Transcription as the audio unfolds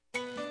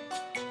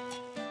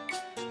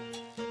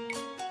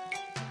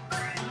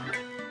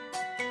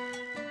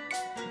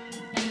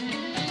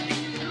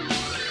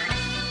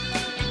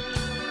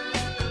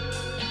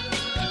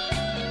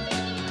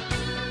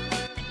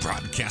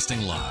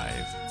Broadcasting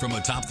live from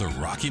atop the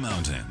Rocky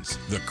Mountains,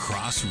 the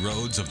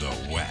crossroads of the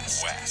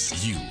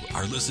West. You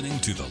are listening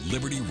to the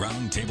Liberty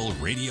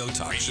Roundtable Radio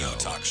Talk Show.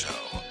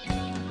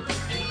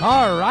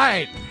 All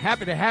right.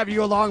 Happy to have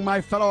you along,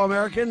 my fellow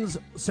Americans.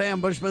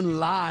 Sam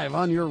Bushman live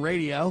on your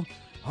radio.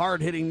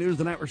 Hard-hitting news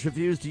the networks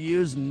refuse to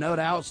use, no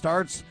doubt,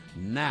 starts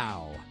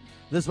now.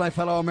 This, my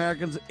fellow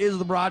Americans, is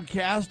the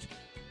broadcast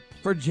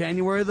for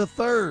January the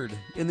 3rd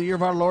in the year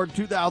of our Lord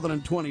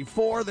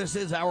 2024. This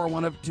is hour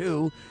one of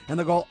two, and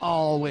the goal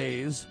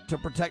always to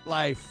protect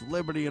life,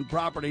 liberty, and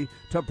property,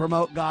 to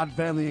promote God,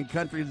 family, and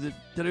country, to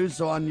do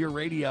so on your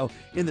radio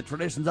in the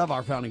traditions of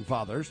our founding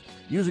fathers,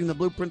 using the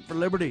blueprint for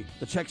liberty,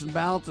 the checks and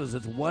balances.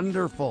 It's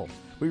wonderful.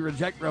 We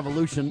reject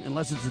revolution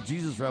unless it's a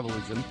Jesus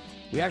revolution.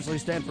 We actually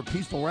stand for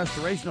peaceful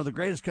restoration of the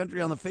greatest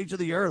country on the face of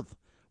the earth.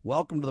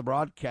 Welcome to the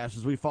broadcast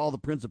as we follow the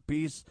Prince of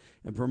Peace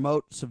and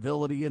promote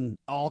civility and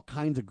all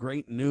kinds of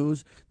great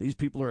news. These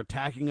people are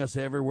attacking us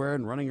everywhere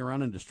and running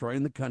around and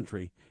destroying the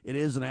country. It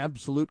is an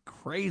absolute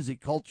crazy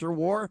culture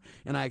war,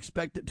 and I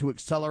expect it to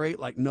accelerate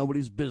like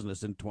nobody's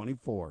business in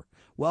 24.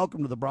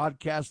 Welcome to the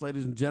broadcast,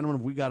 ladies and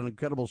gentlemen. We got an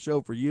incredible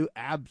show for you,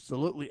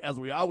 absolutely, as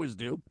we always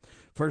do.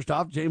 First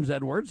off, James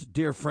Edwards,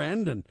 dear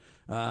friend and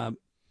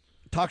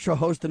talk show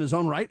host in his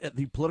own right at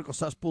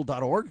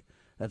thepoliticalcesspool.org.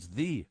 That's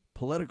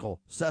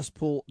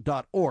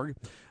thepoliticalcesspool.org.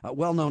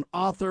 Well-known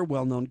author,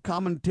 well-known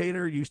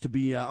commentator, used to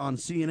be on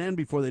CNN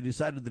before they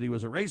decided that he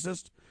was a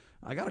racist.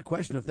 I got a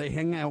question: if they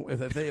hang out,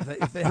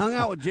 if they hung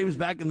out with James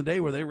back in the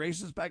day, were they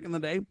racist back in the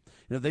day? And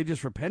if they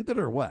just repented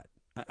or what?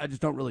 I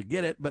just don't really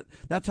get it. But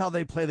that's how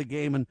they play the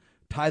game and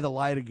tie the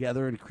lie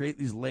together and create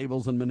these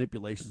labels and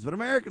manipulations. But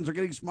Americans are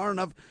getting smart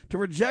enough to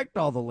reject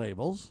all the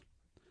labels,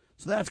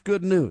 so that's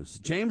good news.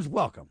 James,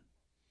 welcome.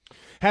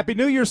 Happy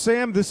New Year,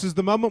 Sam. This is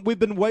the moment we've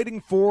been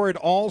waiting for. It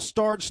all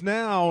starts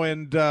now,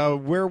 and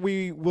where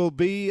we will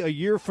be a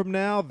year from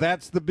now,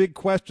 that's the big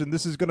question.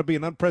 This is going to be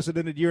an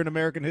unprecedented year in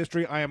American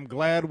history. I am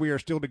glad we are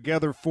still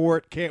together for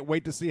it. Can't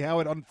wait to see how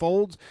it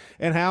unfolds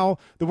and how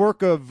the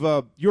work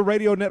of your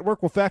radio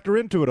network will factor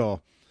into it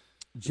all.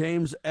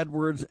 James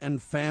Edwards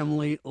and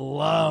family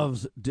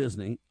loves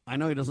Disney. I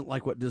know he doesn't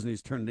like what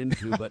Disney's turned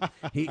into, but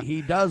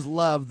he does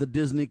love the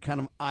Disney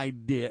kind of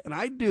idea. And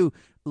I do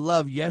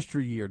love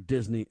yesteryear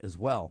Disney as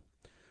well.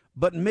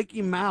 But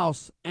Mickey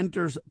Mouse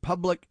enters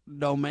public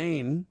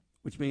domain,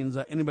 which means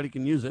anybody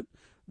can use it.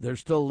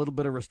 There's still a little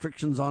bit of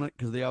restrictions on it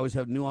because they always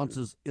have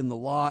nuances in the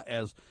law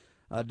as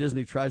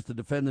Disney tries to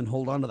defend and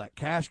hold on to that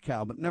cash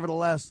cow. But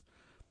nevertheless,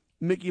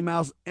 Mickey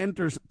Mouse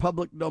enters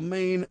public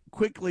domain,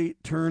 quickly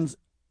turns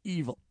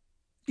evil.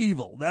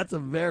 That's a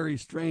very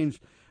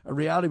strange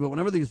reality, but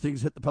whenever these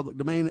things hit the public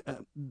domain,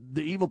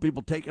 the evil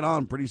people take it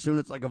on. Pretty soon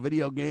it's like a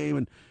video game,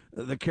 and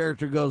the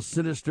character goes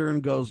sinister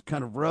and goes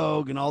kind of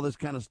rogue and all this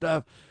kind of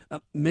stuff.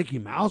 Mickey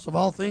Mouse, of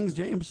all things,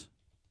 James?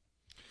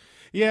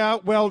 Yeah,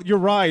 well, you're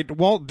right.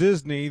 Walt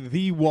Disney,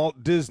 the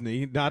Walt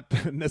Disney,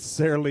 not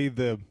necessarily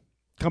the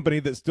company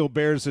that still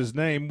bears his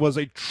name, was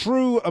a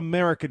true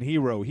American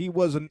hero. He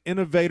was an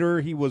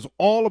innovator. He was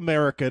all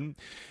American.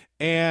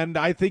 And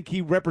I think he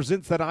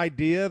represents that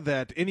idea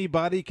that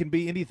anybody can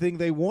be anything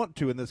they want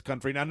to in this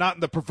country. Now, not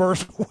in the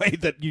perverse way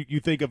that you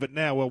think of it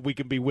now. Well, we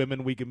can be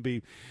women, we can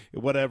be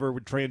whatever,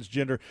 with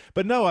transgender.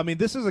 But no, I mean,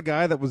 this is a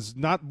guy that was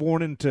not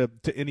born into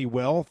any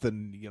wealth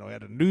and,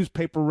 had a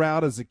newspaper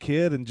route as a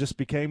kid and just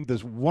became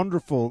this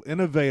wonderful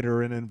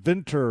innovator and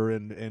inventor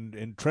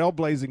and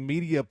trailblazing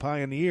media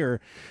pioneer.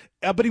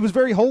 But he was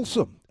very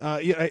wholesome.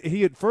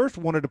 He at first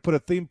wanted to put a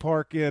theme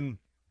park in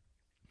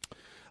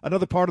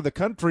another part of the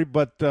country,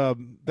 but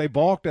they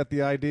balked at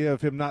the idea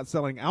of him not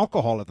selling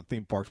alcohol at the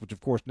theme parks, which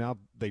of course now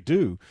they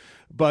do.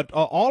 But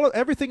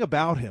everything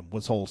about him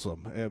was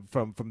wholesome,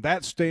 from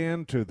that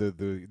stand to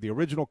the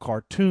original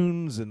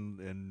cartoons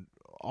and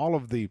all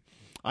of the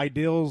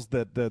ideals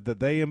that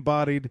they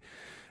embodied.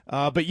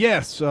 But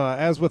yes,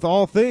 as with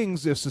all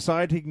things, if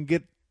society can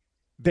get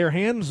their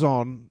hands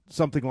on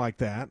something like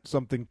that,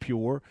 something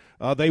pure,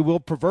 they will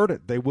pervert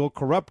it, they will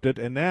corrupt it,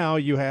 and now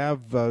you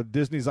have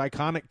Disney's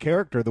iconic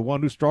character, the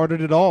one who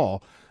started it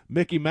all.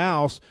 Mickey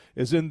Mouse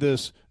is in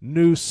this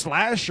new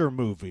slasher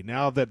movie.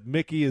 Now that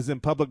Mickey is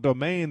in public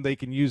domain, they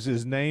can use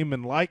his name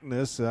and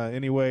likeness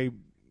any way,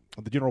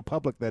 the general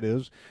public that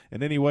is,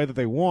 in any way that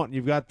they want.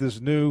 You've got this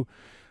new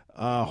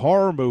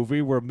horror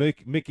movie where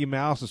Mickey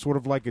Mouse is sort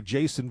of like a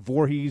Jason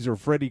Voorhees or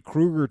Freddy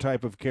Krueger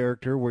type of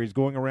character, where he's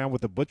going around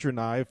with a butcher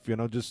knife,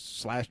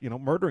 just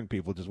murdering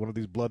people. Just one of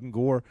these blood and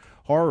gore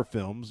horror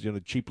films,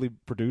 cheaply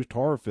produced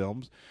horror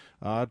films,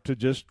 to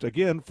just,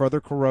 again,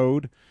 further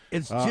corrode.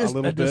 It's just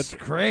a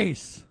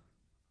disgrace.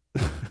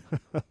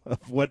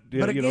 Of what,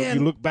 you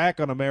look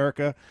back on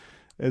America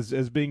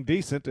as being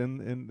decent,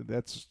 and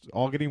that's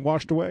all getting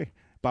washed away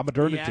by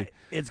modernity.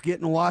 Yeah, it's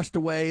getting washed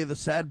away. The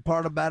sad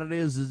part about it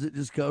is it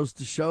just goes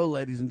to show,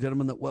 ladies and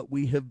gentlemen, that what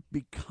we have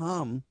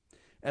become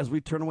as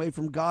we turn away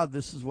from God,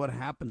 this is what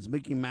happens.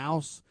 Mickey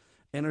Mouse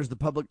enters the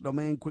public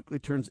domain, quickly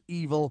turns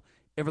evil.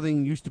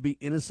 Everything used to be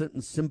innocent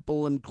and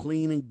simple and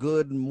clean and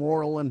good and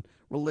moral and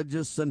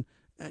religious, and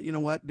you know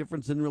what,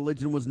 difference in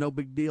religion was no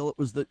big deal. It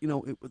was it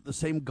was the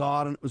same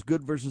God, and it was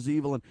good versus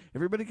evil, and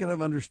everybody kind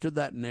of understood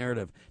that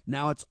narrative.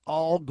 Now it's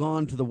all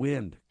gone to the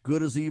wind.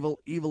 Good is evil,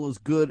 evil is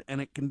good,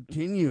 and it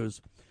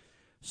continues.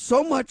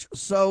 So much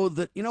so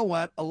that, you know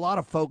what, a lot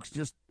of folks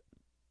just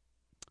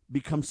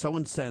become so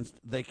incensed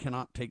they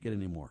cannot take it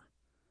anymore.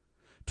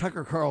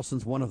 Tucker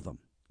Carlson's one of them.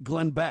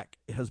 Glenn Beck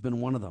has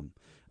been one of them.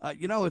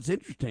 It's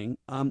interesting.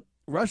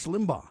 Rush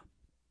Limbaugh,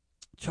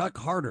 Chuck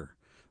Harder,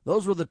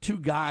 those were the two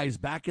guys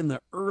back in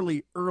the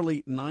early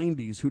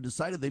 90s who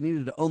decided they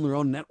needed to own their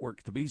own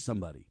network to be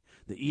somebody.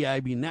 The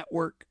EIB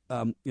network,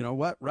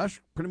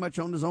 Rush pretty much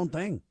owned his own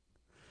thing.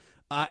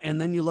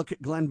 And then you look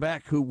at Glenn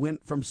Beck, who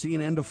went from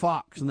CNN to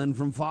Fox, and then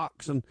from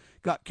Fox and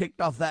got kicked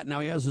off that.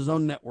 Now he has his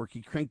own network.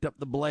 He cranked up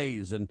the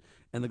Blaze and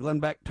the Glenn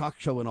Beck talk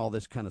show and all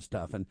this kind of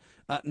stuff. And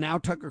now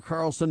Tucker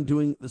Carlson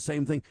doing the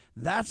same thing.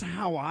 That's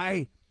how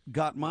I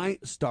got my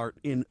start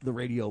in the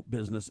radio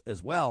business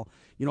as well.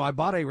 I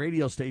bought a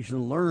radio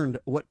station, learned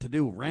what to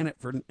do, ran it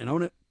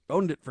and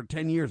owned it for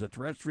 10 years, a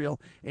terrestrial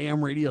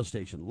AM radio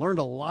station. Learned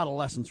a lot of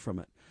lessons from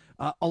it.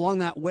 Along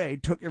that way,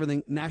 took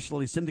everything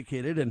nationally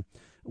syndicated, and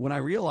when I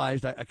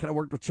realized, I kind of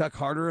worked with Chuck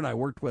Harder, and I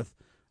worked with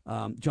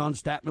John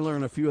Statmiller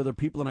and a few other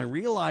people, and I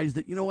realized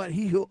that,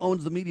 he who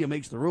owns the media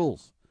makes the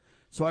rules.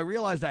 So I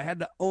realized I had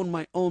to own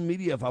my own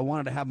media if I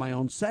wanted to have my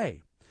own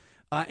say.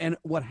 And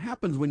what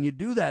happens when you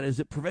do that is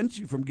it prevents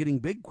you from getting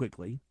big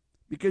quickly,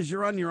 because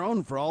you're on your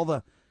own for all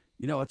the,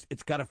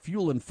 it's got to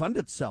fuel and fund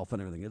itself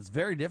and everything. It's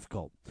very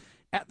difficult.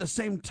 At the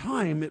same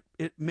time,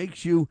 it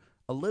makes you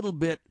a little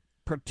bit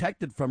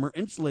protected from or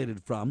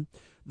insulated from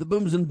the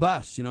booms and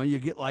busts. You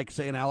get like,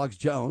 say, an Alex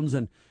Jones,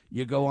 and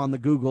you go on the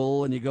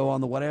Google and you go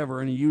on the whatever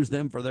and you use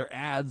them for their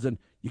ads, and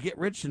you get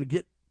rich and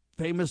get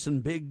famous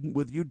and big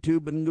with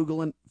YouTube and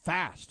Google and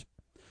fast.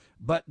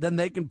 But then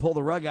they can pull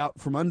the rug out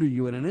from under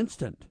you in an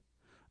instant.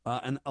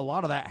 And a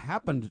lot of that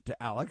happened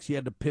to Alex. He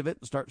had to pivot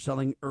and start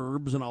selling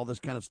herbs and all this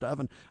kind of stuff.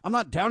 And I'm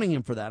not downing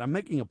him for that. I'm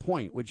making a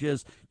point, which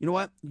is, you know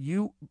what?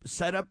 You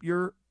set up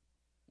your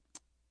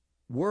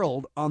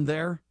world on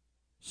their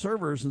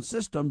servers and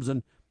systems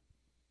and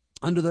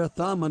under their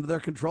thumb, under their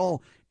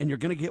control, and you're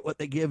going to get what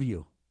they give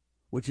you,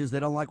 which is they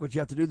don't like what you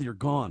have to do, you're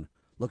gone.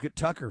 Look at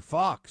Tucker,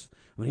 Fox.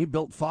 When he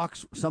built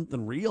Fox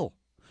something real.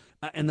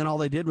 And then all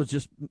they did was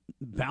just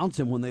bounce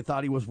him when they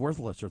thought he was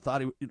worthless or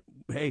thought,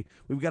 hey,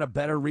 we've got a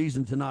better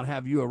reason to not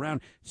have you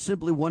around.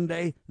 Simply one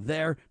day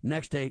there,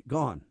 next day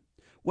gone.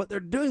 What they're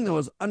doing, though,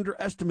 is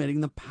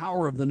underestimating the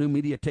power of the new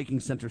media taking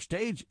center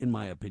stage, in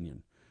my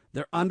opinion.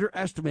 They're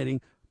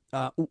underestimating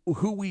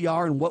who we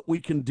are and what we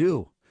can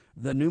do.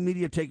 The new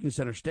media taking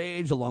center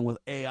stage, along with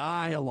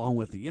AI, along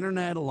with the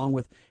internet,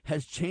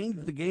 has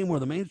changed the game where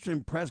the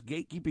mainstream press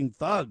gatekeeping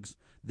thugs,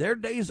 their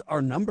days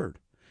are numbered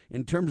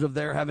in terms of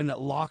their having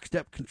that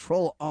lockstep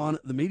control on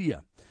the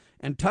media.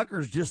 And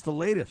Tucker's just the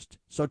latest.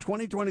 So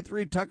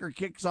 2023, Tucker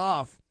kicks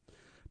off.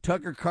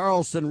 Tucker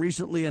Carlson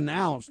recently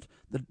announced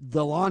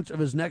the launch of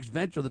his next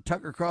venture, the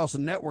Tucker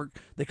Carlson Network.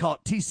 They call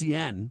it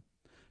TCN.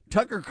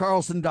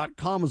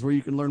 TuckerCarlson.com is where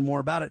you can learn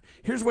more about it.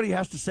 Here's what he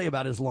has to say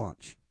about his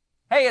launch.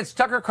 Hey, it's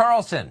Tucker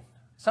Carlson.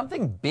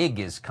 Something big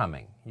is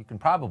coming. You can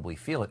probably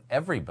feel it.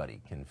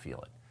 Everybody can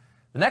feel it.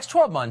 The next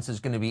 12 months is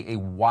going to be a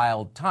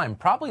wild time,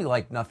 probably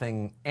like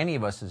nothing any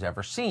of us has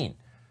ever seen.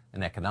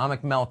 An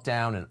economic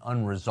meltdown, an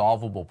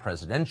unresolvable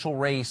presidential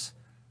race,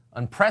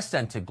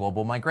 unprecedented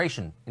global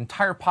migration,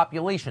 entire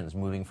populations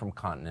moving from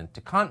continent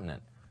to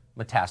continent,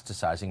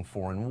 metastasizing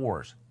foreign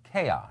wars,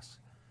 chaos.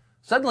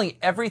 Suddenly,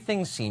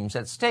 everything seems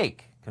at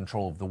stake,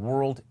 control of the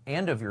world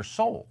and of your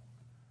soul.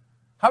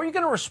 How are you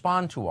going to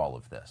respond to all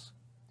of this?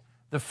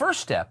 The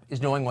first step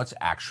is knowing what's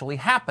actually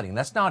happening.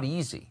 That's not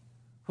easy.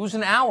 Who's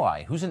an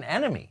ally? Who's an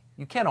enemy?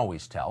 You can't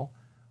always tell.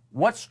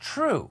 What's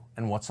true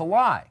and what's a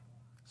lie?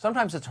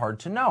 Sometimes it's hard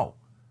to know.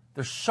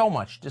 There's so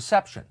much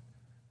deception.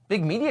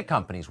 Big media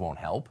companies won't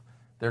help.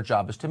 Their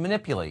job is to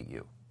manipulate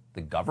you.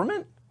 The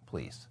government?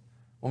 Please.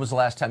 When was the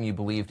last time you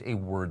believed a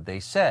word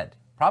they said?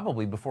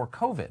 Probably before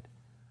COVID.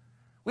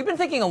 We've been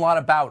thinking a lot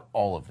about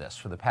all of this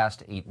for the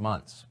past 8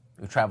 months.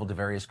 We've traveled to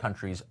various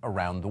countries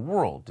around the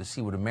world to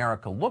see what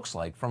America looks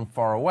like from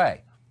far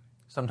away.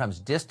 Sometimes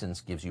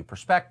distance gives you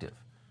perspective.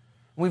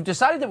 We've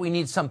decided that we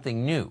need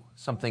something new,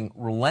 something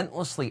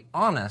relentlessly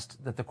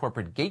honest that the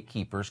corporate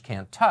gatekeepers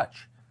can't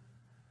touch.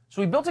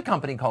 So we built a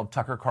company called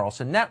Tucker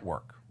Carlson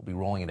Network. We'll be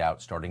rolling it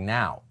out starting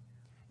now.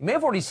 You may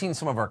have already seen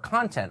some of our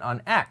content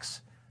on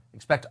X.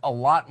 Expect a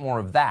lot more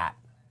of that.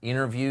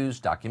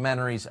 Interviews,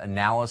 documentaries,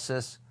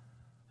 analysis,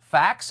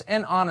 facts,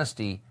 and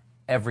honesty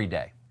every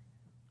day.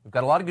 We've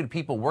got a lot of good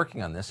people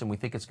working on this, and we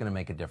think it's going to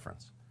make a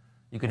difference.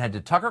 You can head to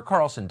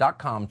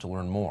TuckerCarlson.com to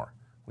learn more.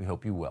 We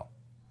hope you will.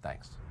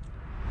 Thanks.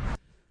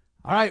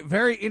 All right,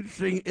 very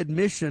interesting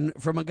admission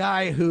from a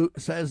guy who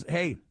says,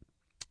 hey,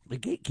 the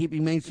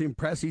gatekeeping mainstream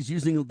press, he's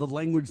using the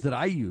language that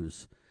I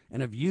use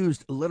and have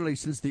used literally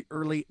since the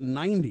early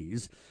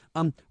 90s.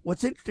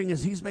 What's interesting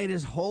is he's made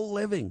his whole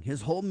living,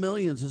 his whole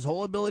millions, his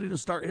whole ability to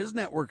start his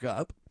network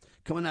up,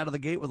 coming out of the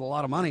gate with a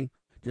lot of money,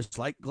 just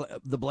like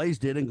the Blaze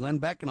did and Glenn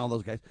Beck and all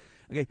those guys.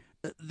 Okay,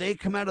 they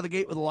come out of the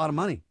gate with a lot of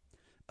money.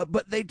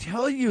 But they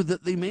tell you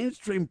that the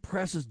mainstream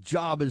press's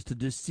job is to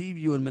deceive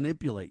you and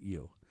manipulate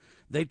you.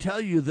 They tell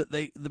you that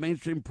the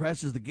mainstream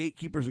press is the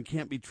gatekeepers and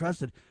can't be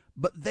trusted.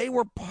 But they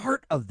were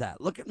part of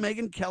that. Look at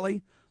Megyn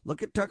Kelly.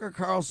 Look at Tucker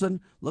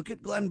Carlson. Look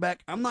at Glenn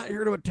Beck. I'm not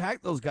here to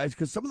attack those guys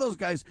because some of those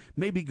guys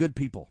may be good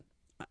people.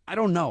 I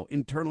don't know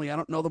internally. I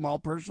don't know them all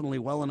personally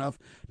well enough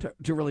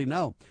to really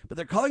know. But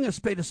they're calling a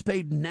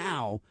spade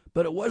now.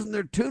 But it wasn't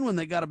their tune when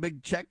they got a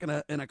big check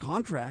and a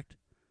contract.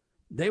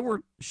 They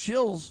were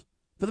shills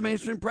for the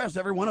mainstream press,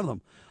 every one of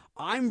them.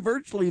 I'm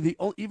virtually the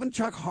only, even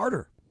Chuck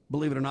Harder,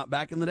 believe it or not,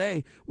 back in the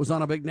day, was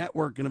on a big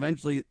network and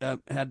eventually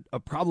had a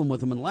problem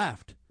with them and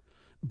left.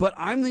 But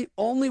I'm the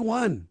only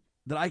one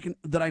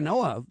that I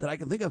know of, that I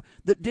can think of,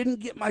 that didn't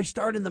get my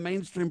start in the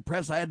mainstream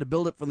press. I had to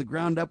build it from the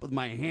ground up with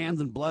my hands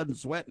and blood and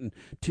sweat and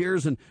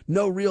tears and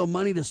no real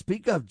money to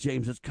speak of,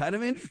 James. It's kind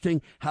of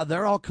interesting how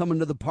they're all coming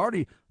to the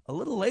party a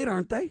little late,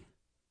 aren't they?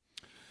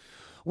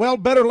 Well,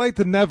 better late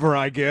than never,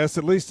 I guess,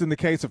 at least in the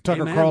case of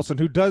Tucker Amen. Carlson,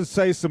 who does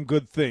say some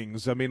good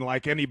things. I mean,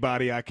 like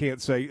anybody, I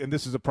can't say, and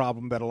this is a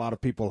problem that a lot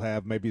of people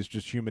have. Maybe it's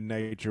just human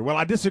nature. Well,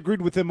 I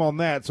disagreed with him on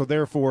that, so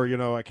therefore,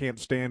 I can't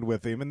stand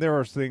with him. And there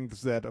are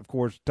things that, of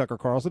course, Tucker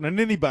Carlson and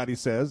anybody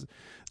says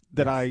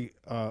that I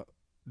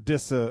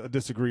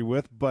disagree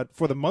with. But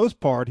for the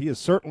most part, he has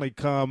certainly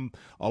come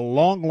a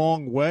long,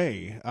 long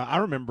way. I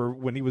remember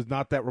when he was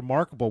not that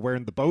remarkable,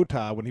 wearing the bow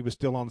tie when he was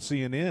still on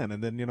CNN.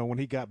 And then, when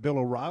he got Bill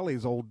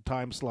O'Reilly's old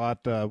time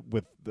slot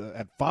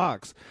at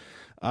Fox,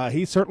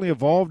 he certainly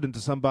evolved into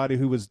somebody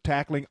who was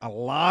tackling a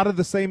lot of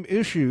the same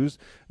issues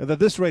that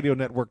this radio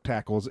network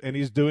tackles. And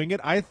he's doing it,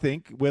 I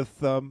think,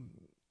 with a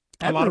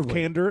lot of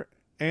candor.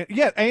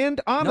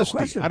 And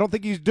honesty. No, I don't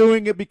think he's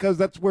doing it because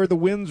that's where the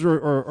winds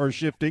are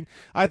shifting.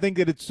 I think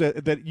that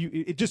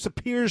it just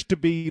appears to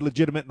be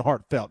legitimate and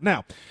heartfelt.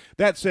 Now,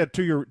 that said,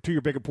 to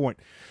your bigger point,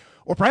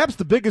 or perhaps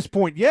the biggest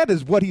point yet,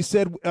 is what he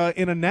said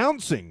in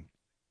announcing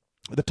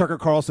the Tucker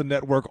Carlson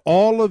Network.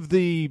 All of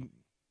the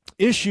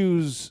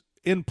issues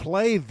in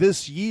play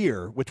this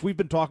year, which we've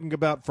been talking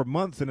about for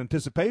months in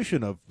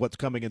anticipation of what's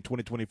coming in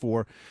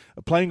 2024,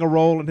 playing a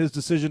role in his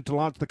decision to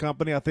launch the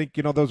company. I think,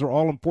 those are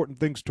all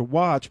important things to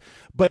watch.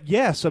 But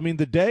yes, I mean,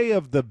 the day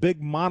of the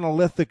big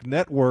monolithic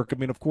network, I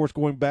mean, of course,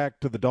 going back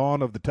to the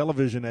dawn of the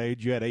television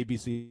age, you had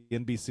ABC,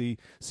 NBC,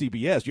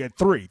 CBS. You had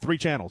three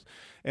channels.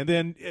 And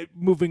then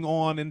moving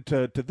on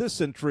into this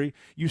century,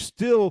 you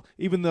still,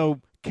 even though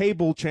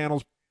cable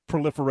channels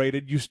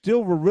proliferated, you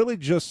still were really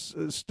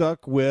just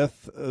stuck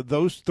with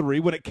those three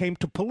when it came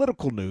to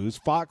political news,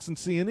 Fox and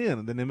CNN,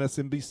 and then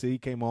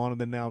MSNBC came on, and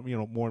then now,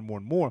 more and more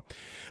and more.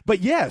 But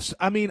yes,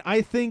 I mean,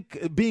 I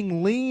think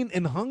being lean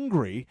and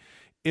hungry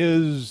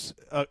is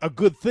a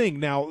good thing.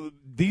 Now,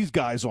 these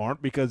guys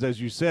aren't, because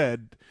as you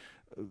said,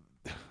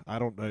 I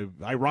don't know,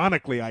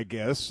 ironically, I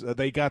guess,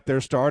 they got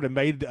their start and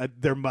made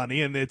their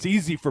money, and it's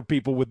easy for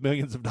people with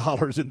millions of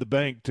dollars in the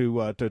bank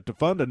to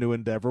fund a new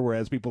endeavor,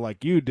 whereas people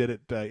like you did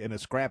it in a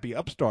scrappy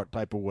upstart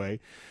type of way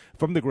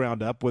from the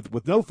ground up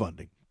with no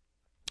funding.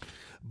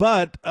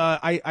 But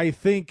I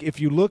think if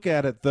you look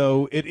at it,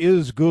 though, it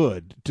is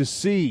good to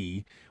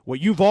see what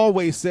you've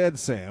always said,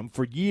 Sam,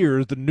 for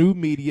years. The new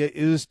media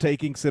is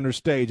taking center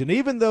stage. And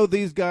even though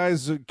these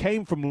guys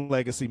came from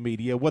legacy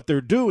media, what they're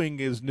doing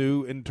is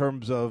new in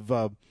terms of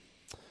the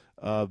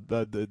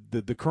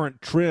current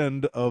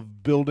trend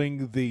of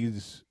building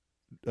these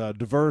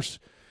diverse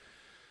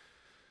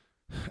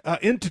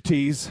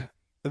entities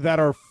that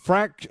are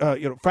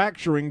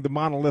fracturing the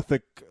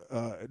monolithic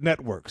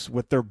networks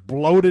with their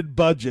bloated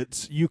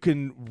budgets. You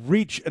can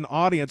reach an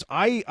audience.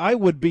 I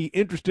would be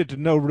interested to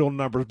know real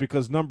numbers,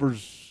 because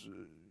numbers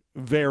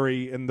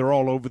vary and they're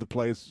all over the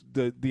place.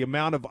 The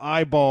amount of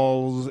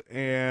eyeballs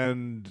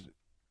and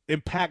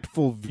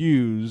impactful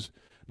views,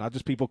 not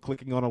just people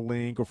clicking on a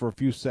link or for a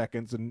few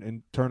seconds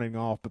and turning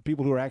off, but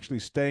people who are actually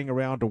staying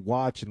around to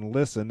watch and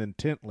listen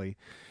intently.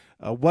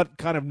 What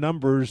kind of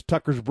numbers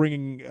Tucker's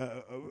bringing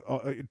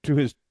to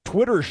his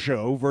Twitter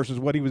show versus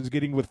what he was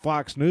getting with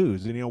Fox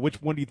News, and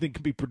which one do you think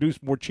can be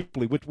produced more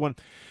cheaply? Which one,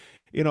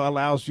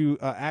 allows you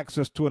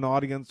access to an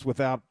audience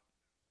without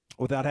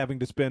having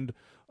to spend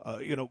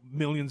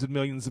millions and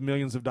millions and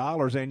millions of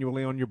dollars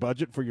annually on your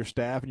budget for your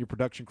staff and your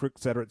production crew,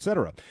 et cetera, et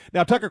cetera.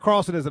 Now, Tucker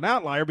Carlson is an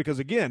outlier because,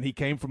 again, he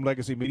came from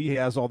legacy media. He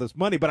has all this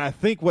money. But I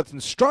think what's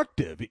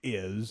instructive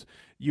is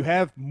you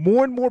have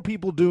more and more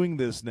people doing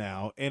this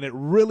now, and it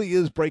really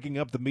is breaking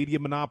up the media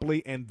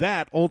monopoly, and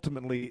that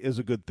ultimately is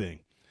a good thing.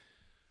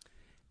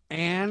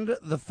 And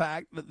the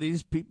fact that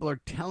these people are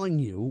telling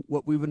you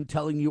what we've been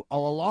telling you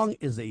all along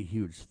is a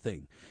huge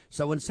thing.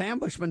 So when Sam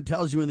Bushman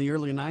tells you in the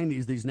early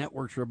 90s these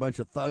networks are a bunch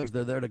of thugs,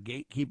 they're there to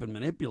gatekeep and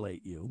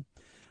manipulate you,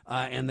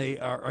 and they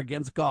are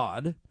against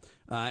God,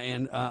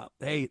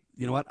 hey,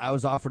 you know what? I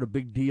was offered a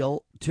big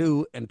deal,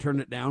 too, and turned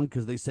it down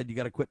because they said you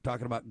got to quit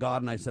talking about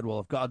God. And I said, well,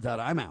 if God's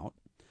out, I'm out.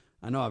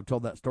 I know I've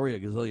told that story a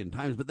gazillion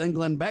times. But then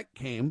Glenn Beck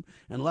came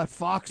and left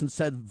Fox and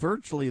said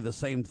virtually the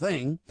same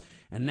thing.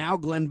 And now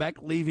Glenn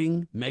Beck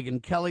leaving,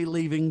 Megyn Kelly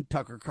leaving,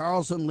 Tucker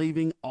Carlson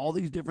leaving, all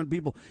these different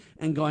people,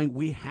 and going,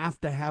 we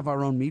have to have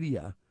our own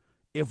media.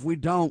 If we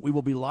don't, we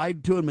will be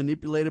lied to and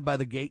manipulated by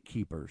the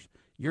gatekeepers.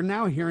 You're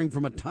now hearing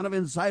from a ton of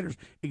insiders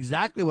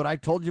exactly what I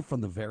told you from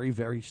the very,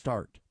 very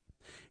start.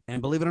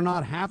 And believe it or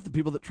not, half the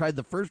people that tried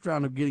the first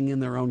round of getting in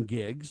their own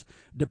gigs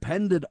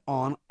depended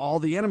on all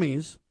the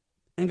enemies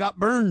and got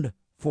burned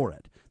for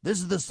it. This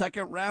is the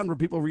second round where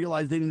people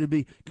realize they need to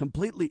be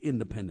completely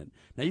independent.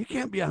 Now, you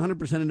can't be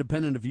 100%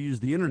 independent if you use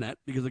the internet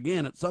because,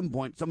 again, at some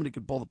point, somebody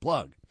could pull the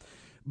plug.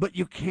 But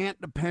you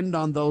can't depend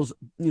on those,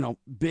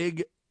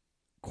 big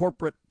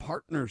corporate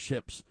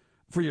partnerships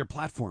for your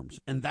platforms.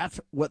 And that's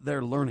what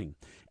they're learning.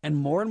 And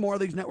more of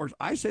these networks,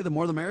 I say the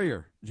more the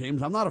merrier,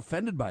 James. I'm not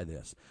offended by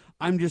this.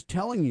 I'm just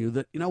telling you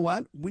that, you know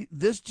what?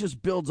 This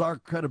just builds our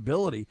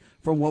credibility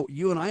from what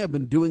you and I have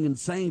been doing and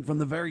saying from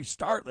the very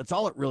start. That's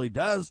all it really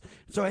does.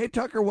 So, hey,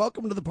 Tucker,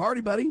 welcome to the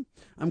party, buddy.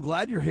 I'm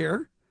glad you're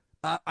here.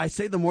 I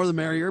say the more the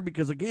merrier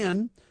because,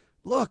 again,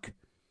 look,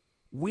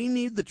 we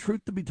need the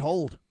truth to be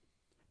told.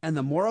 And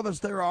the more of us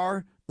there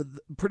are,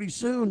 pretty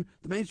soon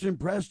the mainstream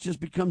press just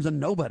becomes a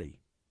nobody.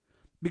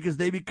 Because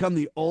they become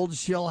the old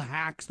shill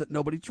hacks that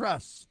nobody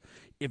trusts.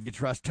 If you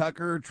trust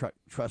Tucker,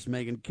 trust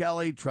Megyn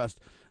Kelly, trust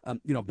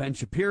Ben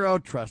Shapiro,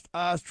 trust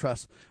us,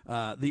 trust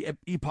the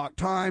Epoch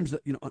Times,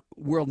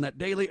 World Net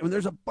Daily. I mean,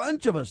 there's a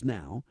bunch of us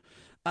now.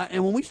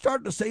 And when we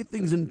start to say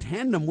things in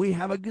tandem, we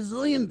have a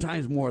gazillion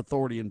times more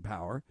authority and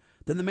power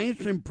than the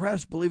mainstream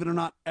press, believe it or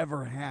not,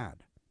 ever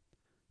had.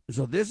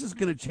 So this is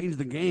going to change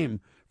the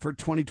game for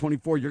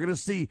 2024. You're going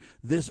to see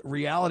this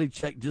reality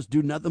check just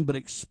do nothing but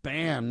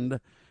expand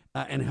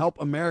and help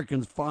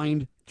Americans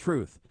find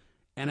truth.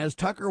 And as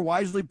Tucker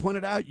wisely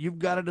pointed out, you've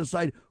got to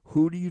decide,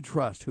 who do you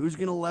trust? Who's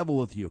going to level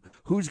with you?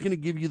 Who's going to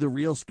give you the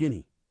real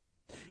skinny?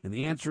 And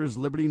the answer is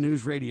Liberty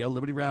News Radio,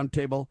 Liberty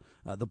Roundtable,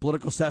 the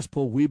political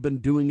cesspool. We've been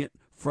doing it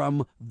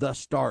from the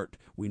start.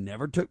 We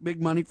never took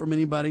big money from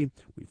anybody.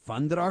 We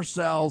funded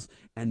ourselves,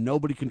 and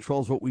nobody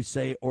controls what we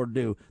say or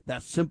do.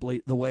 That's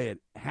simply the way it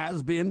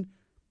has been,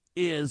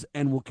 is,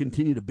 and will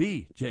continue to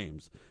be,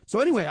 James. So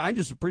anyway, I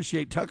just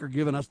appreciate Tucker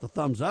giving us the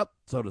thumbs up,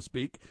 so to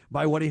speak,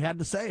 by what he had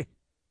to say.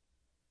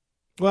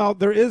 Well,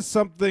 there is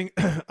something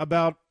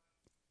about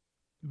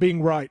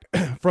being right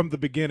from the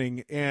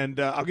beginning, and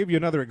I'll give you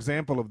another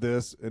example of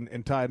this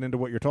and tie it into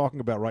what you're talking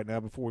about right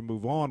now before we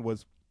move on.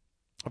 Was,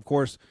 of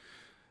course,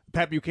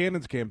 Pat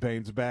Buchanan's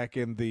campaigns back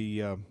in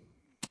the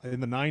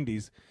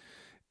 90s,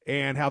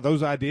 and how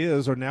those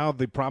ideas are now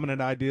the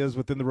prominent ideas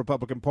within the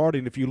Republican Party.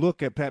 And if you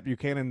look at Pat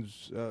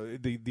Buchanan's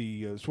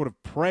the sort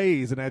of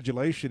praise and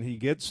adulation he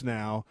gets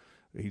now,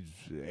 he's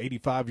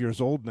 85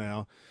 years old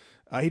now.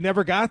 He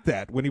never got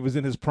that when he was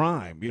in his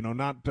prime.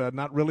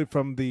 Not really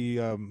from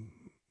the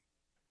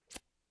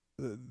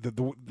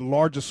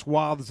largest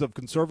swaths of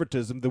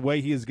conservatism the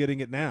way he is getting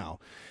it now.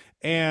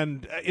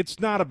 And it's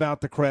not about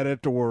the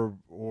credit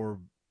or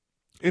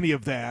any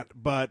of that,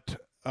 but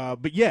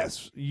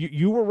yes,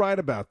 you were right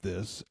about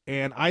this.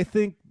 And I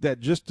think that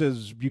just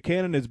as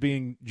Buchanan is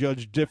being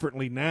judged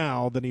differently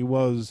now than he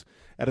was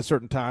at a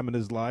certain time in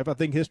his life, I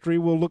think history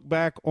will look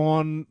back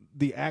on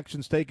the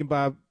actions taken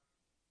by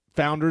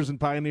founders and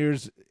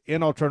pioneers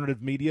in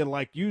alternative media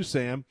like you,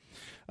 Sam,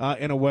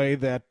 in a way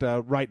that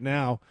right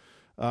now,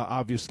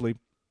 obviously,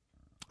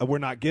 we're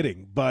not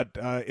getting. But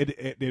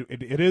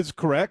it is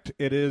correct.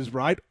 It is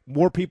right.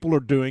 More people are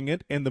doing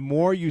it. And the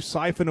more you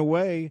siphon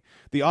away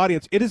the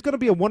audience, it is going to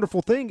be a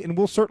wonderful thing, and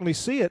we'll certainly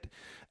see it.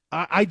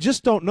 I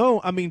just don't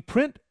know. I mean,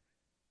 print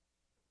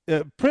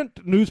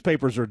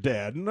newspapers are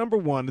dead. Number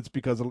one, it's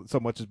because so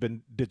much has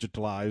been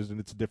digitalized, and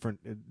it's a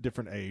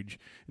different age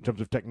in terms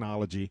of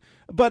technology.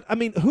 But, I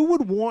mean, who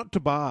would want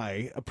to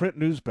buy a print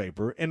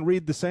newspaper and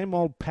read the same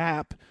old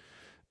pap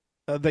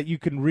that you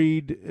can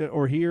read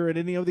or hear at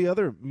any of the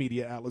other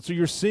media outlets? So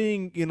you're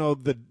seeing,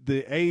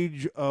 the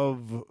age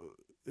of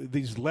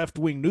these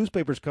left-wing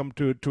newspapers come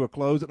to a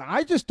close, and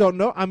I just don't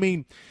know. I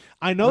mean,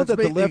 I know that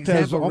the left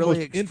has almost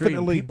really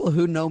infinitely... People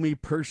who know me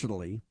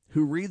personally,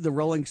 who read the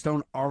Rolling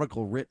Stone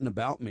article written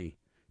about me,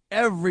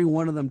 every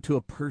one of them to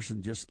a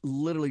person just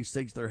literally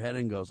shakes their head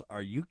and goes,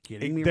 "Are you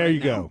kidding me?" There right you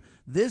now? go.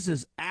 This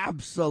is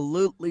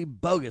absolutely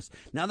bogus.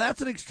 Now,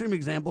 that's an extreme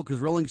example because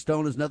Rolling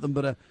Stone is nothing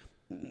but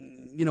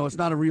it's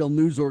not a real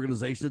news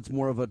organization. It's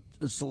more of a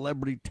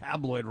celebrity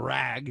tabloid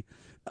rag,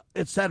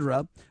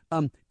 etc.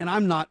 And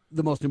I'm not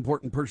the most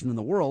important person in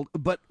the world,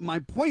 but my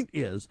point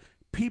is,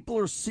 people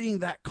are seeing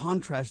that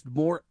contrast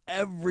more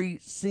every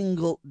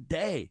single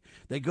day.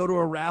 They go to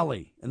a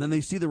rally, and then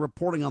they see the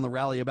reporting on the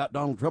rally about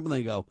Donald Trump, and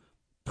they go,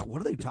 "What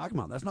are they talking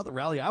about? That's not the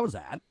rally I was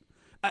at."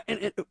 And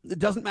it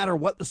doesn't matter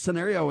what the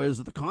scenario is,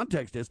 or the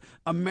context is.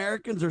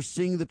 Americans are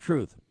seeing the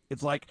truth.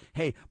 It's like,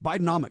 hey,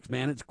 Bidenomics,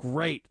 man, it's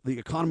great. The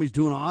economy's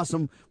doing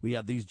awesome. We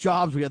have these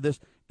jobs. We have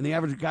this. And the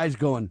average guy's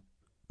going,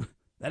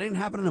 that ain't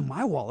happening in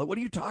my wallet. What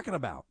are you talking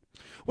about?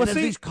 Well, as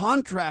these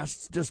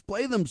contrasts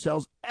display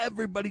themselves,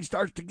 everybody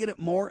starts to get it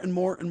more and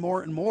more and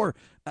more and more.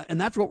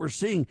 And that's what we're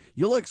seeing.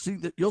 You'll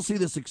see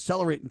this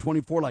accelerate in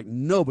 24 like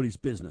nobody's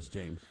business,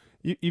 James.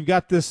 You've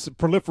got this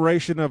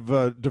proliferation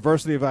of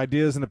diversity of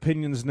ideas and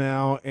opinions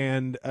now,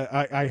 and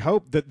I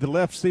hope that the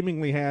left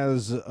seemingly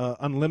has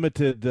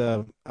unlimited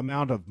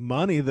amount of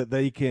money that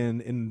they can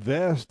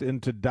invest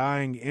into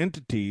dying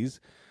entities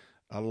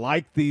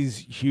like these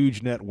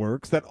huge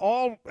networks that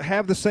all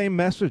have the same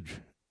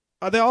message.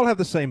 They all have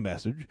the same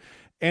message.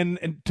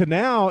 And to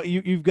now,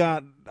 you've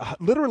got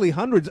literally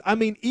hundreds. I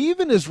mean,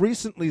 even as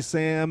recently,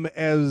 Sam,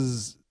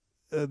 as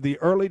the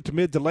early to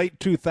mid to late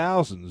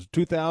 2000s,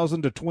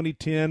 2000 to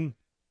 2010,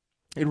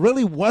 it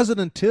really wasn't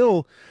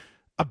until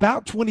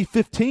about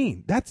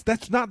 2015.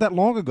 That's not that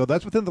long ago.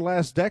 That's within the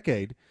last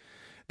decade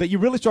that you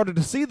really started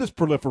to see this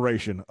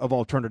proliferation of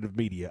alternative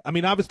media. I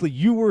mean, obviously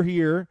you were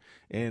here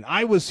and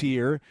I was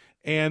here,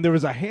 and there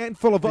was a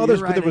handful of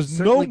others, but there was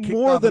no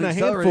more than a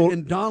handful.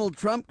 And Donald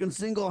Trump can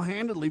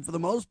single-handedly, for the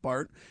most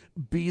part,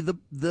 be the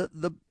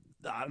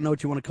I don't know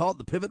what you want to call it,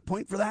 the pivot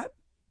point for that.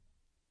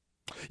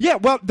 Yeah,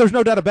 well, there's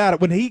no doubt about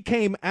it. When he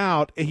came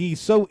out, he's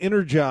so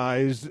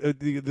energized.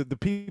 The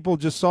people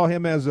just saw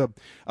him as a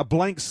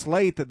blank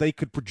slate that they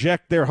could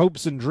project their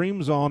hopes and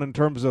dreams on in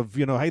terms of,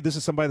 hey, this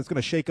is somebody that's going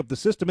to shake up the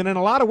system. And in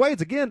a lot of ways,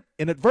 again,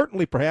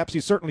 inadvertently perhaps, he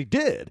certainly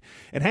did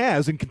and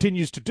has and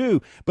continues to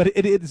do. But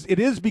it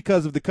is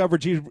because of the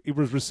coverage he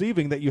was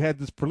receiving that you had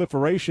this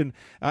proliferation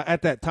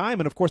at that time.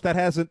 And, of course, that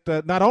hasn't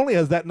not only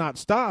has that not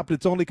stopped,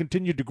 it's only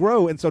continued to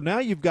grow. And so now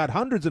you've got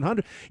hundreds and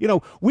hundreds.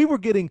 We were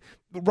getting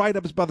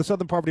write-ups by the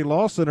Southern Poverty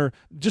Law Center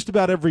just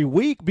about every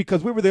week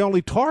because we were the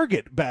only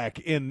target back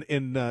in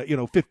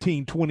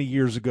 15, 20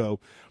 years ago.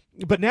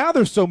 But now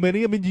there's so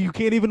many, I mean, you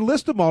can't even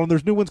list them all, and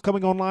there's new ones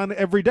coming online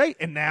every day.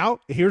 And now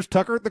here's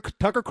Tucker, the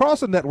Tucker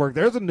Carlson Network.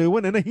 There's a new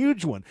one and a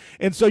huge one.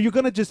 And so you're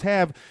going to just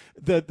have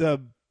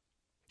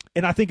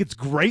and I think it's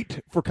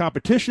great for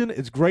competition.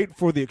 It's great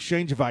for the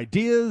exchange of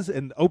ideas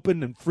and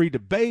open and free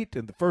debate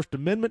and the First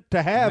Amendment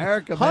to have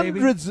America,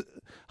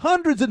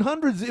 hundreds and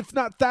hundreds, if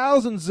not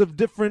thousands, of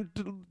different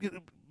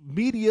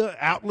media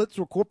outlets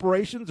or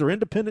corporations or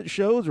independent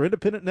shows or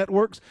independent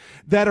networks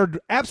that are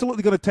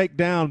absolutely going to take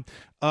down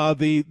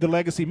the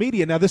legacy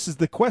media. Now, this is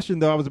the question,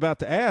 though, I was about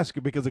to ask,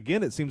 because,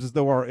 again, it seems as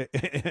though our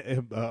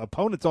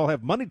opponents all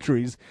have money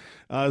trees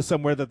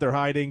somewhere that they're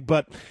hiding.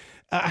 But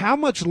how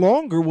much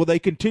longer will they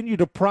continue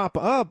to prop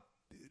up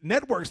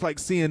networks like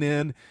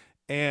CNN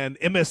and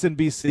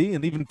MSNBC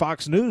and even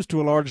Fox News to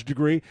a large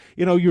degree?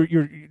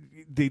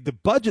 The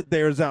budget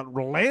there is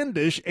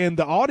outlandish, and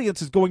the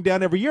audience is going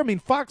down every year. I mean,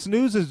 Fox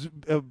News'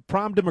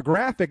 prime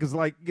demographic is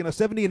like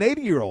 70 and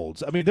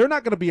 80-year-olds. I mean, they're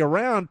not going to be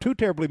around too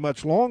terribly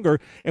much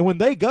longer. And when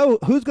they go,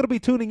 who's going to be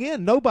tuning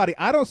in? Nobody.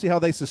 I don't see how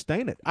they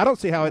sustain it. I don't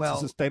see how it's a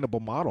sustainable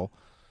model.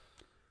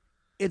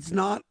 It's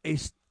not a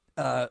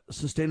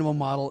sustainable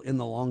model in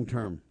the long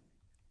term.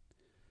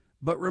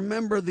 But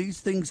remember, these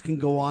things can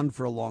go on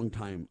for a long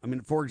time. I mean,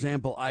 for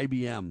example,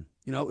 IBM.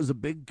 It was a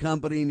big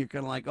company, and you're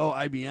kind of like, oh,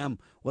 IBM,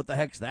 what the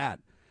heck's that?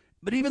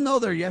 But even though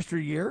they're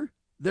yesteryear,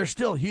 they're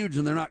still huge,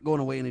 and they're not going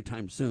away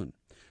anytime soon.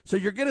 So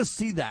you're going to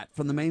see that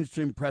from the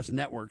mainstream press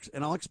networks,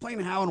 and I'll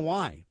explain how and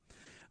why.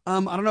 I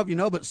don't know if you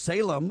know, but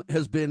Salem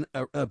has been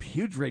a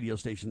huge radio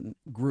station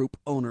group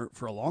owner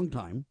for a long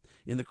time.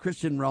 In the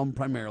Christian realm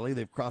primarily.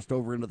 They've crossed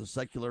over into the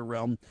secular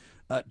realm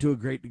to a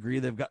great degree.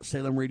 They've got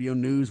Salem Radio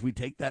News. We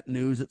take that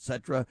news,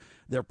 etc.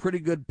 They're pretty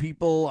good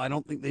people. I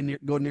don't think they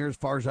go near as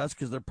far as us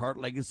because they're part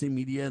legacy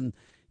media, and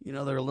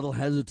they're a little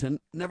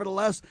hesitant.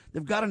 Nevertheless,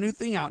 they've got a new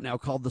thing out now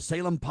called the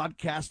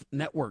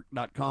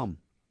SalemPodcastNetwork.com.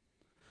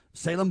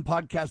 Salem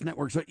Podcast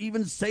Network. So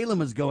even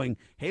Salem is going,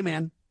 hey,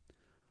 man,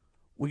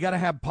 we got to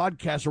have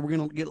podcasts or we're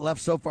going to get left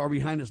so far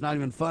behind it's not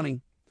even funny.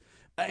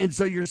 And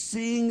so you're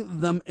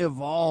seeing them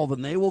evolve,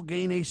 and they will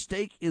gain a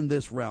stake in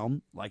this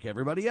realm like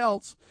everybody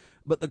else.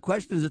 But the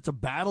question is, it's a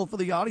battle for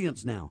the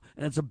audience now,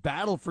 and it's a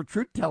battle for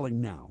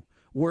truth-telling now,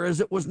 whereas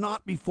it was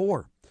not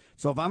before.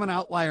 So if I'm an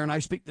outlier and I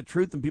speak the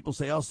truth and people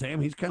say, oh, Sam,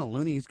 he's kind of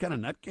loony, he's kind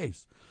of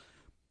nutcase,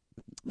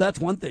 that's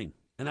one thing.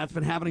 And that's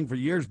been happening for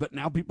years. But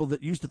now people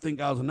that used to think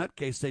I was a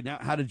nutcase say, now,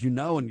 how did you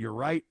know? And you're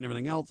right and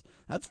everything else.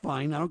 That's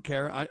fine. I don't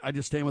care. I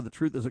just stand with the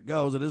truth as it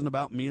goes. It isn't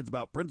about me. It's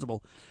about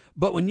principle.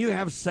 But when you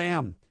have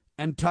Sam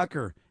and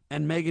Tucker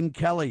and Megyn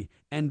Kelly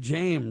and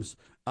James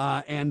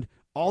and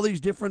all these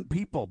different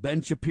people,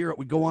 Ben Shapiro,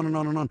 we go on and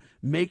on and on,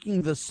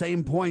 making the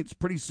same points,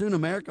 pretty soon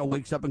America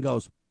wakes up and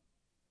goes,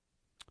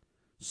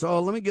 so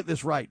let me get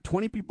this right.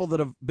 20 people that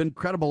have been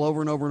credible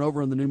over and over and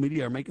over in the new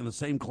media are making the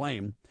same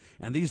claim.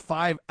 And these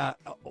 5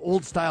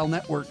 old-style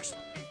networks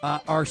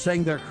are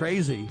saying they're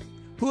crazy.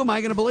 Who am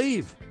I going to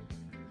believe?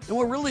 And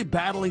we're really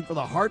battling for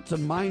the hearts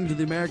and minds of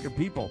the American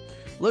people.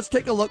 Let's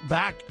take a look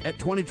back at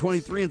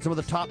 2023 and some of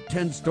the top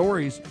 10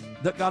 stories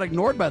that got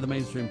ignored by the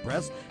mainstream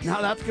press and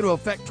how that's going to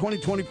affect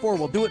 2024.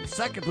 We'll do it in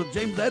seconds with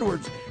James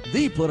Edwards,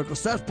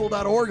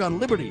 thepoliticalcesspool.org on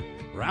Liberty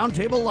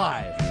Roundtable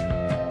Live.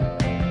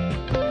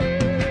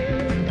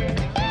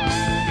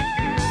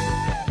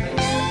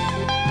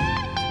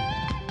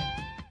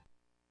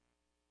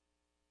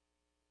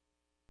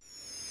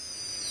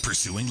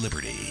 Pursuing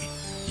liberty,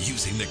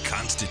 using the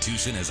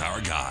Constitution as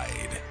our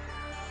guide.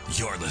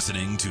 You're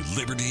listening to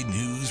Liberty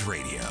News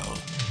Radio.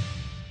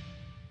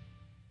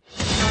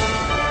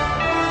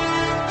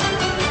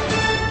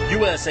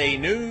 USA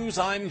News,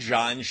 I'm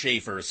John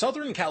Schaefer.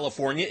 Southern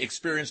California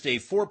experienced a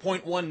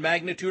 4.1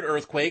 magnitude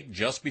earthquake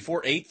just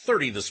before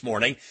 8:30 this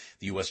morning.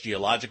 The U.S.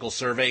 Geological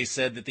Survey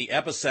said that the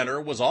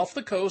epicenter was off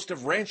the coast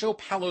of Rancho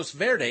Palos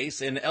Verdes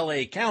in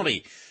L.A.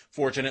 County.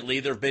 Fortunately,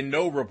 there have been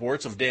no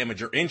reports of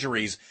damage or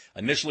injuries.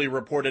 Initially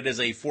reported as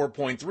a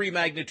 4.3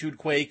 magnitude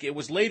quake, it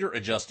was later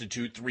adjusted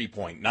to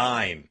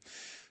 3.9.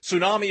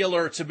 Tsunami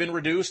alerts have been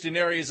reduced in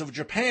areas of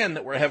Japan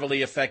that were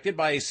heavily affected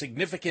by a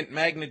significant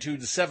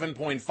magnitude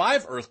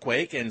 7.5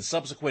 earthquake and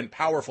subsequent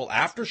powerful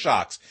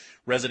aftershocks.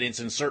 Residents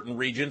in certain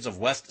regions of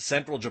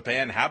west-central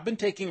Japan have been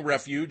taking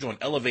refuge on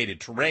elevated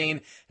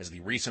terrain as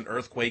the recent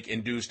earthquake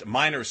induced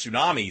minor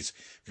tsunamis.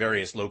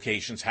 Various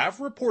locations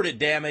have reported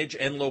damage,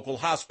 and local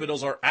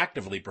hospitals are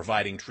actively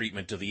providing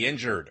treatment to the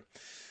injured.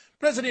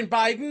 President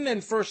Biden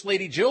and First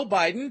Lady Jill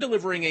Biden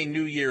delivering a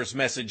New Year's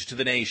message to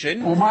the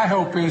nation. Well, my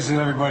hope is that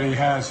everybody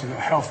has a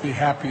healthy,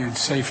 happy, and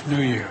safe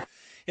New Year.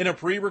 In a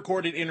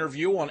pre-recorded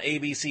interview on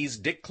ABC's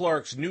Dick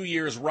Clark's New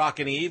Year's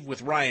Rockin' Eve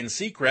with Ryan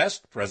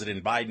Seacrest,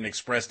 President Biden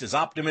expressed his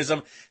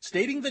optimism,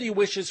 stating that he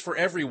wishes for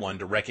everyone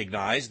to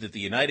recognize that the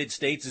United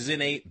States is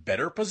in a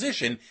better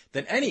position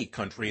than any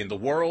country in the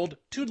world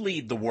to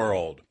lead the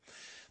world.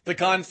 The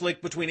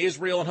conflict between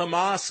Israel and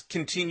Hamas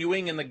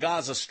continuing in the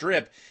Gaza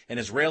Strip. An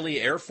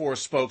Israeli Air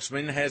Force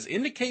spokesman has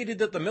indicated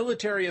that the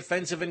military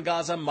offensive in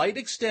Gaza might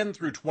extend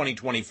through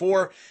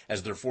 2024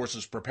 as their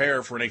forces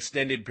prepare for an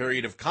extended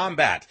period of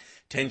combat.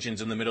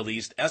 Tensions in the Middle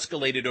East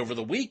escalated over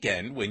the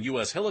weekend when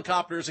U.S.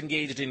 helicopters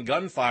engaged in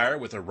gunfire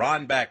with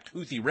Iran-backed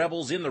Houthi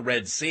rebels in the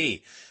Red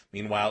Sea.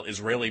 Meanwhile,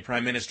 Israeli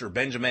Prime Minister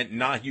Benjamin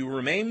Netanyahu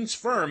remains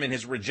firm in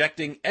his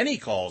rejecting any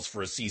calls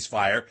for a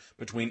ceasefire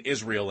between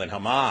Israel and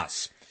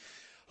Hamas.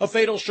 A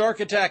fatal shark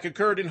attack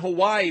occurred in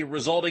Hawaii,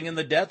 resulting in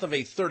the death of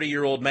a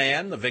 30-year-old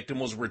man. The victim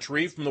was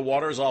retrieved from the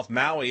waters off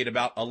Maui at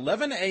about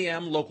 11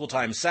 a.m. local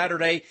time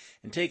Saturday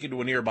and taken to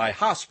a nearby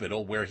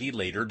hospital where he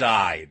later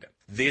died.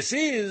 This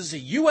is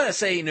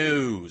USA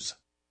News.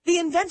 The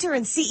inventor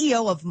and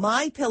CEO of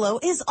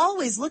MyPillow is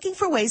always looking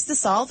for ways to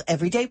solve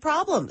everyday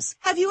problems.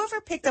 Have you ever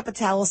picked up a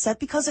towel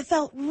set because it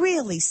felt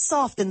really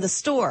soft in the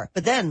store,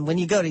 but then when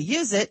you go to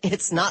use it,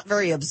 it's not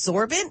very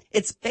absorbent?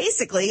 It's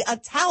basically a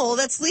towel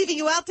that's leaving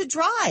you out to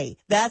dry.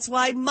 That's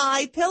why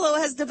MyPillow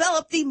has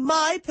developed the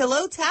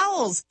MyPillow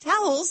towels.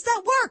 Towels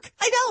that work.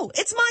 I know,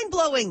 it's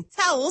mind-blowing.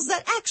 Towels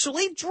that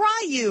actually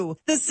dry you.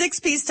 The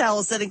 6-piece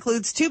towel set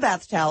includes 2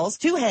 bath towels,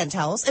 2 hand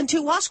towels, and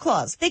 2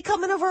 washcloths. They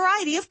come in a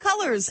variety of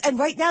colors, and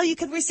right now you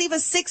can receive a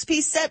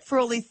 6-piece set for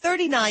only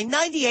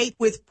 $39.98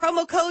 with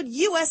promo code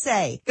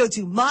USA. Go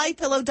to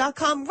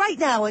MyPillow.com right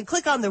now and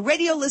click on the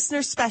radio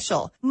listener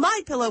special.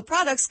 MyPillow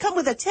products come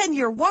with a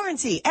 10-year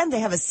warranty and they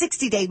have a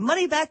 60-day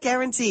money-back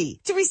guarantee.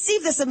 To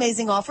receive this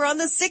amazing offer on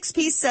the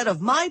 6-piece set of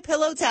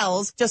MyPillow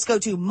towels, just go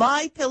to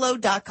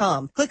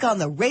MyPillow.com. Click on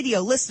the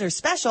radio listener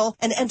special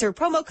and enter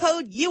promo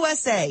code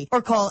USA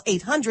or call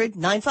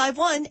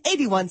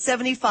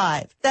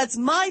 800-951-8175. That's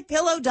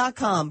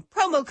MyPillow.com.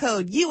 Promo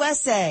code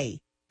USA.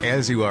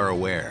 As you are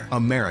aware,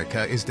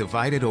 America is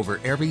divided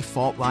over every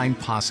fault line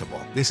possible.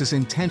 This is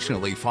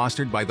intentionally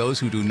fostered by those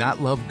who do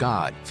not love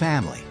God,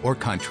 family, or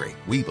country.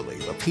 We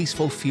believe a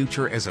peaceful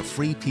future as a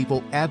free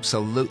people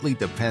absolutely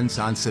depends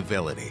on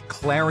civility.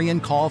 Clarion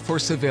Call for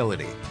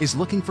Civility is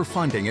looking for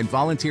funding and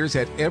volunteers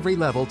at every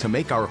level to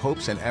make our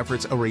hopes and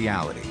efforts a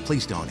reality.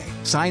 Please donate,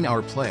 sign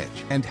our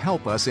pledge, and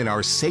help us in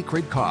our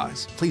sacred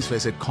cause. Please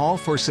visit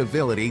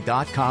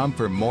callforcivility.com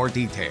for more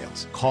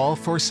details.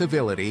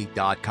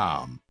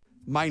 Callforcivility.com.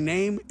 My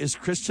name is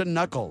Christian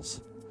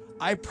Knuckles.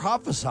 I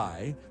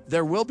prophesy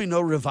there will be no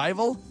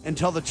revival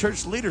until the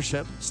church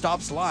leadership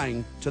stops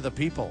lying to the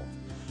people.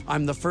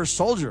 I'm the first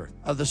soldier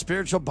of the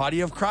spiritual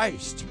body of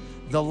Christ,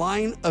 the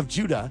Lion of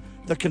Judah,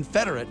 the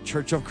Confederate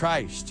Church of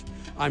Christ.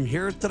 I'm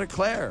here to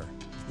declare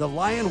the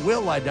lion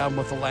will lie down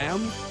with the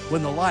lamb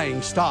when the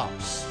lying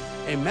stops.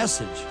 A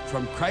message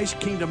from Christ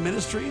Kingdom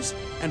Ministries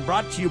and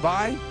brought to you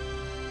by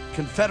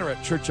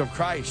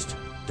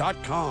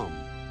ConfederateChurchofChrist.com.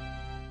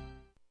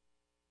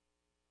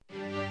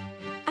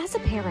 As a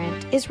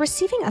parent, is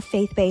receiving a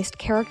faith-based,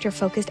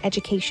 character-focused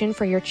education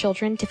for your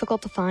children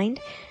difficult to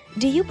find?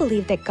 Do you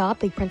believe that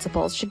godly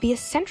principles should be a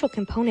central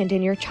component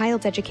in your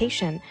child's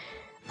education?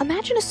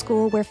 Imagine a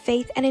school where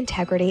faith and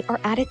integrity are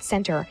at its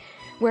center,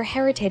 where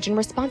heritage and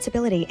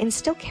responsibility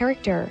instill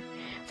character.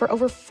 For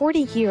over 40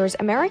 years,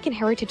 American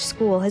Heritage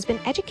School has been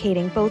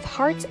educating both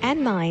hearts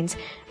and minds,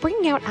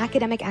 bringing out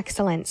academic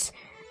excellence.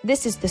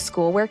 This is the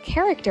school where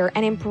character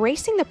and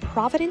embracing the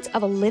providence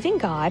of a living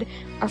God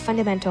are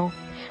fundamental,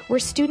 where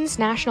students'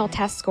 national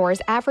test scores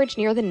average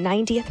near the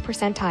 90th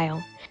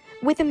percentile.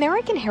 With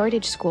American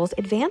Heritage School's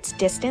advanced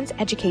distance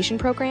education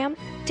program,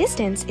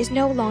 distance is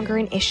no longer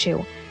an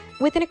issue.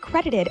 With an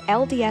accredited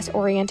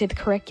LDS-oriented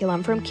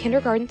curriculum from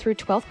kindergarten through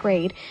 12th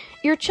grade,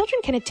 your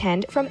children can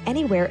attend from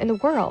anywhere in the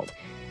world.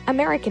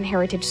 American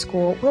Heritage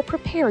School will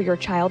prepare your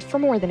child for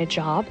more than a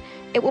job.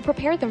 It will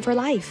prepare them for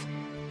life.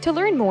 To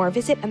learn more,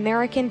 visit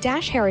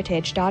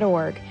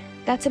American-Heritage.org.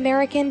 That's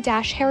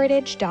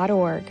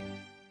American-Heritage.org.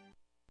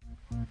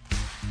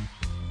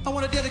 I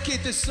want to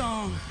dedicate this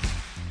song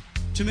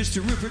to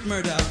Mr. Rupert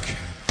Murdoch.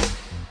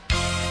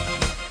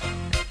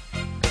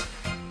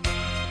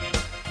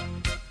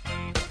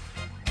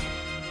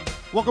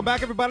 Welcome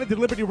back, everybody, to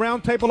Liberty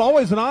Roundtable.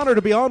 Always an honor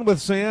to be on with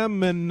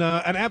Sam, and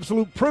an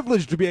absolute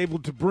privilege to be able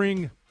to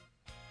bring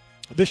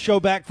this show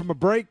back from a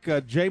break.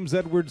 James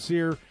Edwards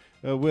here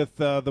with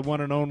the one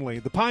and only,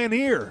 the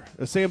pioneer,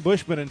 Sam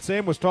Bushman. And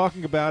Sam was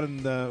talking about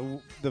in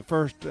the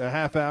first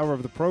half hour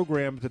of the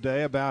program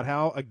today about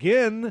how,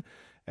 again,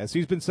 as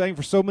he's been saying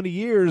for so many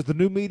years, the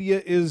new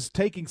media is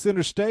taking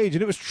center stage.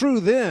 And it was true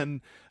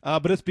then,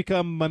 but it's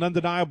become an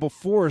undeniable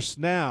force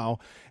now.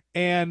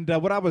 And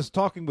what I was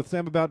talking with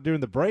Sam about during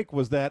the break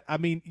was that, I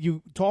mean,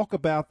 you talk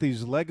about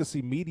these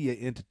legacy media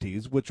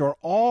entities, which are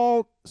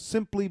all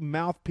simply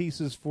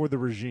mouthpieces for the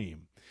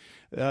regime.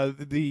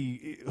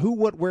 The who,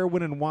 what, where,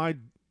 when, and why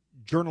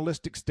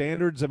journalistic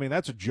standards, I mean,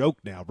 that's a joke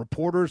now.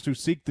 Reporters who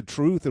seek the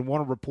truth and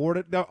want to report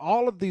it. Now,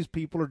 all of these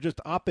people are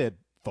just op-ed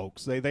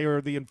folks. They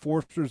are the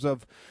enforcers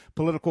of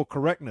political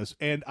correctness.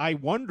 And I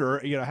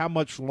wonder, how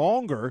much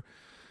longer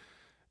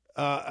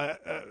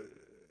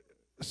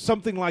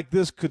something like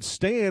this could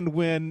stand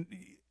when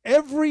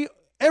every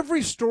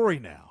story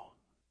now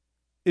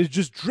is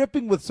just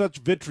dripping with such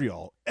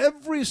vitriol.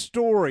 Every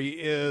story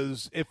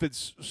is, if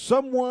it's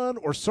someone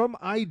or some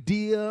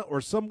idea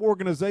or some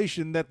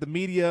organization that the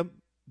media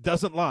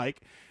doesn't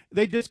like,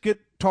 they just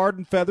get tarred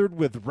and feathered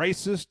with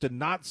racist and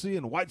Nazi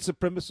and white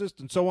supremacist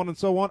and so on and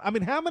so on. I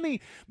mean, how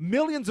many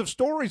millions of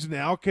stories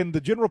now can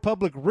the general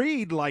public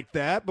read like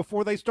that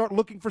before they start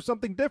looking for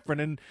something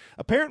different? And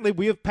apparently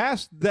we have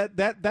passed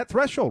that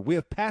threshold. We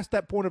have passed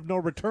that point of no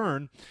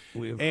return.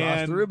 We have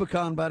crossed the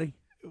Rubicon, buddy.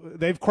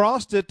 They've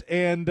crossed it,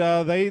 and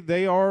they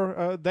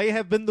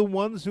have been the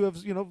ones who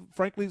have,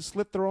 frankly,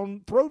 slit their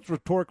own throats,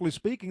 rhetorically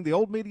speaking. The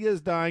old media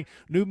is dying,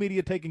 new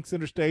media taking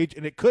center stage,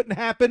 and it couldn't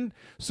happen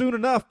soon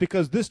enough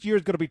because this year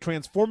is going to be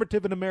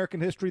transformative in American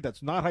history.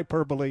 That's not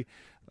hyperbole.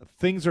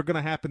 Things are going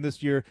to happen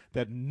this year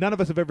that none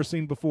of us have ever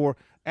seen before.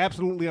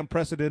 Absolutely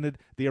unprecedented.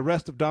 The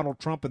arrest of Donald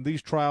Trump and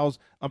these trials,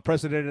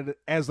 unprecedented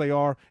as they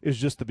are, is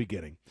just the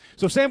beginning.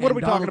 So, Sam, what are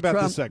we talking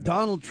about this segment?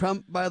 Donald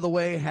Trump, by the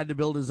way, had to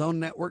build his own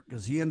network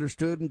because he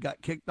understood and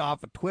got kicked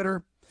off of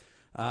Twitter.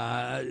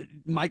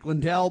 Mike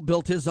Lindell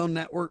built his own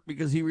network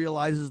because he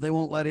realizes they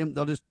won't let him.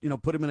 They'll just,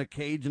 put him in a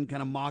cage and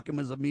kind of mock him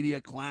as a media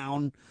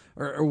clown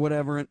or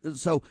whatever. And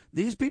so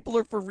these people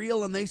are for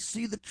real and they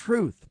see the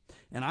truth.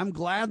 And I'm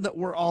glad that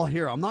we're all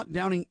here. I'm not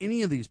downing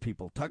any of these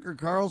people. Tucker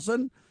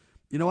Carlson,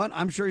 you know what?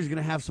 I'm sure he's going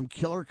to have some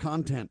killer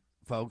content,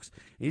 folks.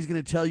 He's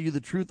going to tell you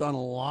the truth on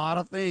a lot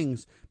of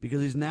things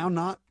because he's now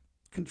not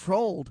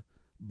controlled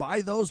by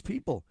those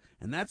people.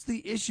 And that's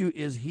the issue,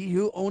 is he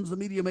who owns the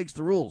media makes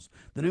the rules.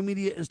 The new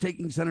media is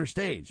taking center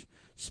stage.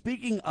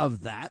 Speaking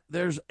of that,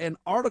 there's an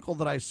article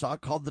that I saw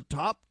called The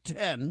Top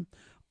 10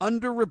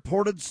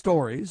 Underreported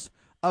Stories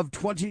of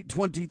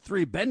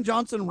 2023. Ben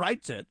Johnson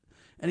writes it,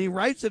 and he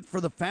writes it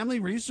for the Family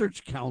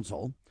Research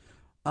Council.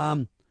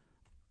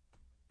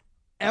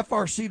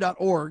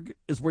 FRC.org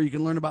is where you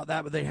can learn about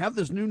that, but they have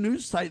this new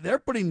news site they're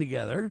putting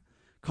together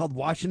called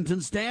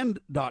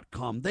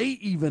WashingtonStand.com. They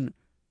even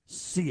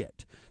see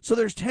it. So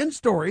there's 10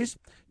 stories.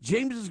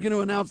 James is going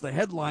to announce the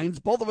headlines.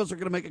 Both of us are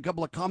going to make a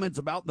couple of comments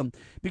about them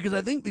because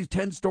I think these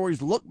 10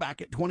 stories look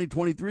back at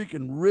 2023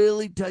 can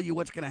really tell you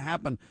what's going to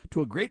happen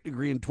to a great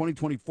degree in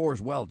 2024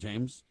 as well,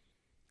 James.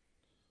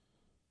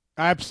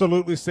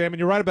 Absolutely, Sam. And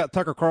you're right about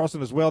Tucker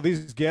Carlson as well.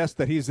 These guests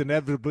that he's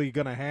inevitably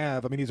going to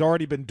have. I mean, he's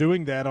already been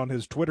doing that on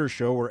his Twitter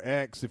show, or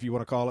X, if you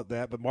want to call it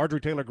that. But Marjorie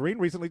Taylor Greene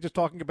recently just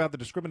talking about the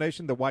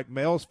discrimination that white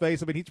males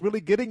face. I mean, he's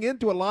really getting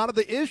into a lot of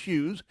the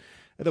issues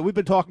that we've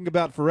been talking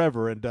about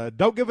forever. And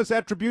don't give us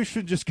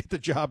attribution, just get the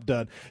job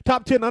done.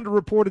 Top 10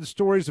 underreported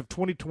stories of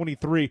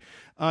 2023.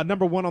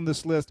 Number one on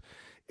this list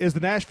is the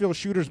Nashville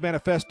Shooters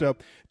Manifesto,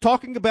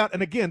 talking about,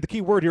 and again, the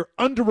key word here,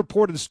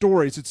 underreported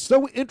stories. It's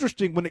so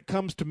interesting when it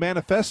comes to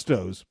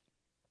manifestos,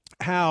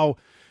 how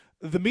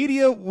the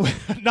media,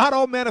 not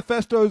all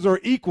manifestos are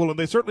equal, and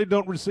they certainly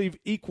don't receive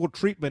equal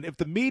treatment. If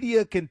the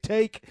media can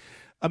take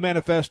a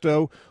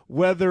manifesto,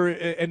 whether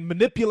and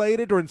manipulate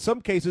it, or in some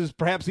cases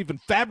perhaps even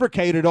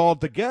fabricate it all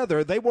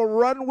together, they will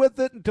run with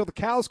it until the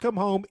cows come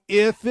home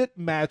if it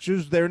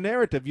matches their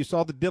narrative. You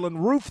saw the Dylan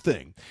Roof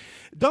thing.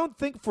 Don't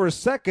think for a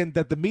second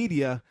that the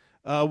media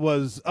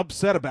was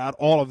upset about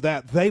all of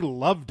that. They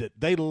loved it.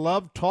 They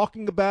loved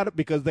talking about it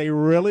because they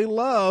really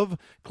love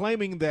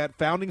claiming that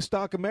founding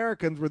stock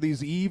Americans were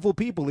these evil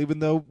people, even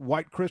though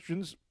white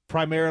Christians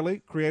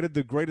primarily created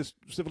the greatest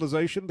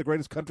civilization, the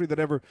greatest country that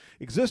ever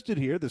existed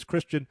here, this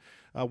Christian,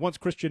 once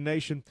Christian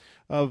nation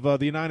of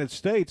the United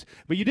States.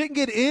 But you didn't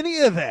get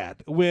any of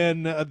that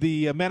when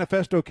the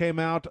manifesto came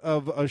out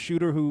of a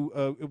shooter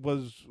who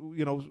was,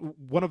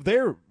 one of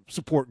their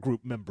support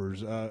group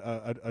members,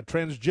 a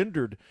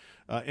transgendered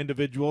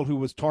individual who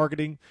was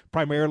targeting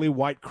primarily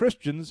white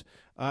Christians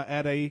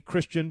at a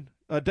Christian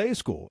day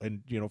school.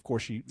 And, of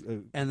course,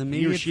 and the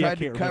media tried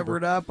to cover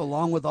it up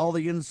along with all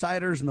the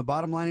insiders. And the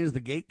bottom line is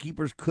the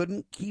gatekeepers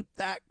couldn't keep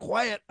that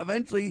quiet.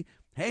 Eventually,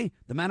 hey,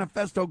 the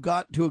manifesto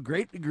got to a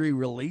great degree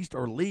released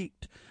or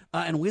leaked.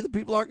 and we the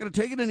people aren't going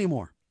to take it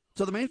anymore.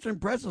 So the mainstream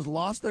press has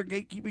lost their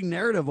gatekeeping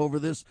narrative over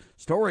this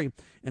story,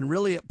 and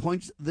really it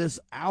points this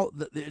out,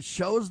 that it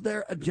shows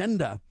their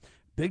agenda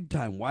big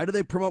time. Why do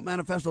they promote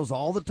manifestos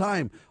all the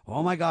time?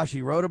 Oh my gosh,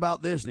 he wrote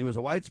about this, and he was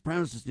a white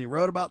supremacist, and he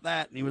wrote about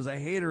that, and he was a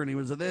hater, and he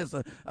was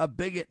a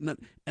bigot, and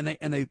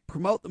they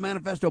promote the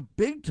manifesto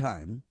big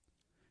time,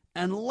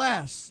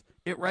 unless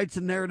it writes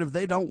a narrative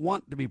they don't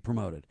want to be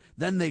promoted.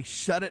 Then they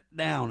shut it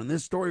down. And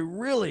this story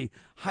really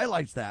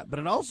highlights that. But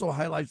it also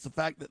highlights the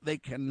fact that they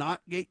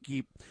cannot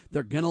gatekeep.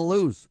 They're going to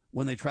lose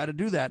when they try to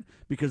do that,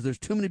 because there's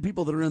too many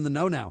people that are in the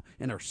know now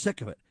and are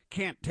sick of it,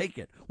 can't take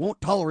it,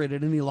 won't tolerate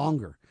it any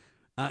longer.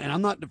 And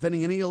I'm not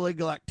defending any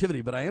illegal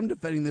activity, but I am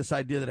defending this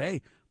idea that,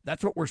 hey,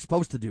 that's what we're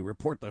supposed to do.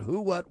 Report the who,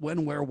 what,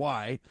 when, where,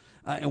 why.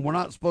 And we're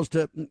not supposed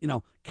to,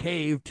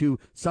 cave to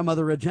some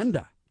other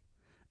agenda.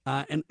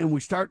 And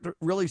we start to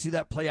really see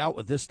that play out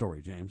with this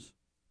story, James.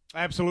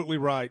 Absolutely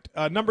right.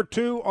 Number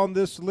 2 on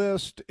this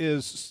list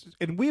is,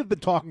 and we have been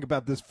talking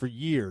about this for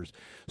years,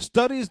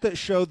 studies that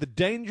show the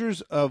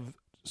dangers of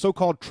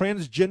so-called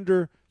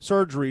transgender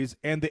surgeries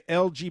and the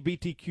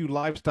LGBTQ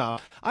lifestyle.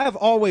 I have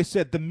always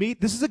said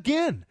this is,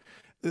 again,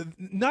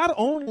 not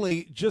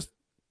only just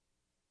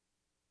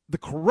the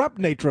corrupt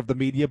nature of the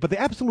media, but the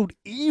absolute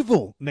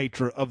evil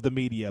nature of the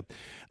media,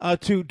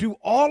 to do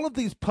all of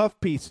these puff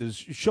pieces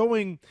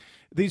showing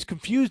these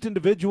confused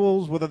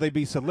individuals, whether they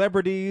be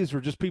celebrities or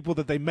just people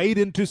that they made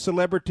into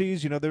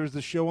celebrities. There was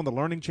this show on the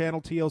Learning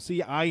Channel,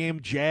 TLC, I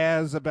Am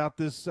Jazz, about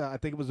this, I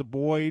think it was a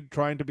boy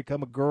trying to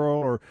become a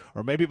girl,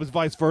 or maybe it was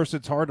vice versa.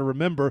 It's hard to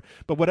remember.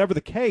 But whatever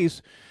the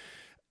case,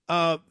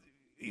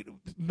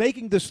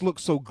 making this look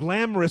so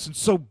glamorous and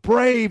so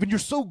brave, and you're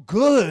so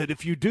good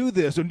if you do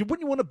this, and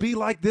wouldn't you want to be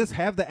like this,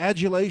 have the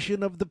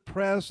adulation of the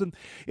press, and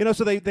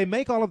so they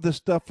make all of this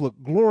stuff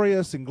look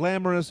glorious and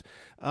glamorous.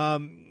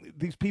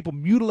 These people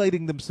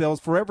mutilating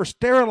themselves, forever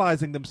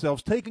sterilizing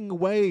themselves, taking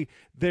away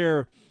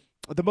the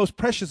most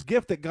precious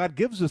gift that God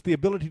gives us, the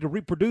ability to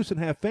reproduce and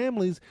have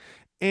families,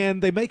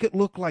 and they make it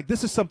look like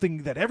this is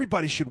something that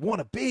everybody should want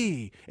to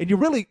be. And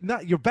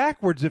you're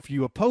backwards if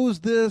you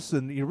oppose this,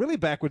 and you're really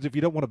backwards if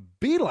you don't want to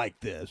be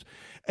like this.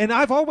 And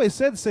I've always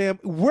said, Sam,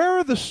 where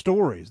are the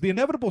stories, the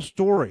inevitable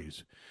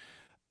stories,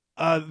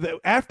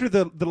 after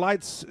the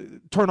lights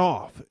turn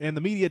off and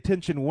the media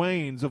attention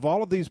wanes, of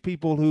all of these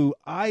people who,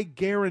 I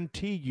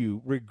guarantee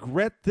you,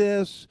 regret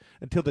this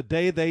until the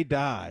day they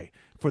die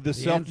for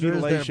this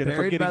self-mutilation and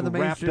for getting by the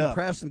wrapped mainstream up.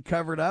 press and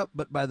covered up,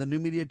 but by the new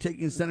media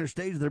taking center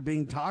stage, they're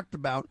being talked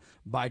about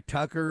by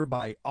Tucker,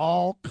 by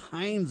all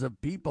kinds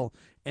of people,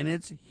 and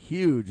it's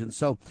huge. And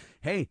so,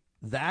 hey,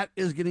 that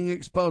is getting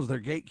exposed. Their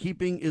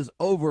gatekeeping is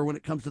over when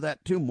it comes to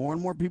that, too. More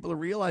and more people are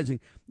realizing,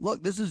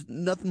 look, this is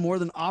nothing more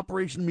than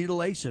Operation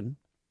Mutilation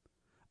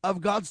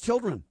of God's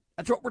children.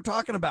 That's what we're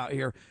talking about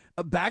here,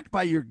 backed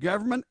by your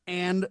government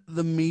and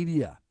the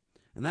media.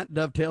 And that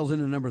dovetails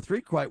into number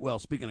 3 quite well,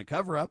 speaking of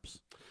cover-ups.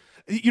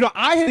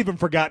 I had even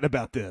forgotten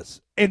about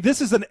this, and this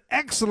is an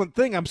excellent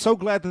thing. I'm so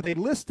glad that they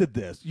listed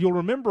this. You'll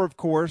remember, of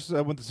course,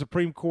 when the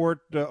Supreme Court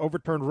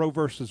overturned Roe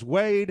versus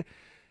Wade,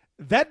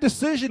 that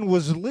decision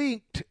was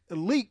leaked,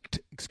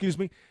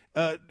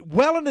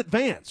 well in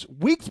advance,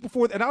 weeks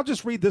before, and I'll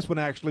just read this one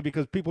actually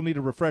because people need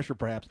a refresher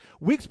perhaps.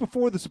 Weeks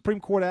before the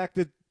Supreme Court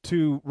acted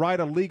to right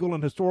a legal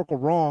and historical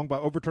wrong by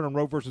overturning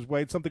Roe versus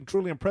Wade, something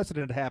truly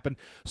unprecedented happened.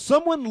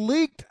 Someone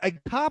leaked a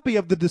copy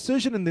of the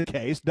decision in the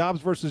case, Dobbs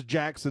versus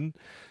Jackson,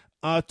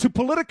 to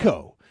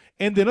Politico.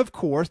 And then, of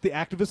course, the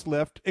activist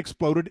left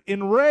exploded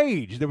in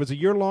rage. There was a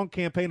year-long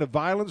campaign of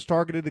violence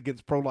targeted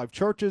against pro-life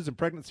churches and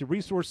pregnancy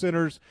resource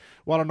centers,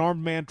 while an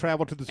armed man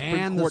traveled to the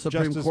Supreme Court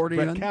Justice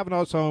Brett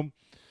Kavanaugh's home,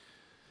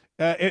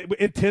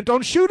 intent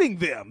on shooting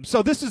them.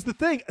 So this is the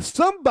thing.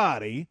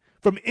 Somebody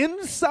from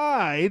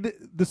inside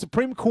the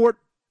Supreme Court,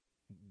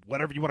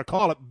 whatever you want to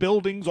call it,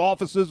 buildings,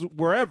 offices,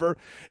 wherever,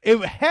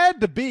 it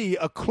had to be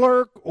a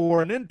clerk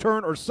or an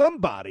intern or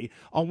somebody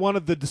on one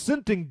of the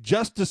dissenting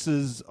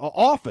justices'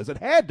 office. It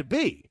had to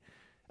be.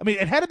 I mean,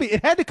 it had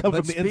to come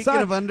from the inside.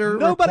 Speaking of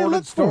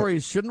underreported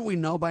stories, shouldn't we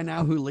know by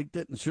now who leaked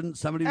it, and shouldn't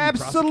somebody be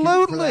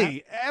prosecuted for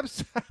that?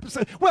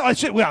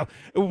 Absolutely. Well,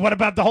 what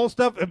about the whole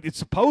stuff?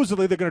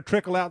 Supposedly they're going to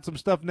trickle out some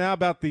stuff now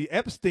about the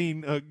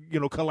Epstein,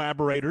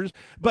 collaborators.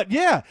 But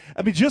yeah,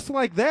 I mean, just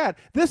like that,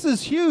 this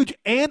is huge,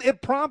 and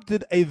it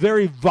prompted a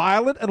very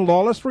violent and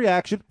lawless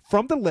reaction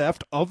from the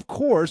left, of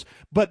course.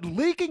 But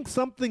leaking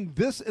something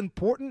this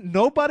important,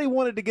 nobody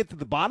wanted to get to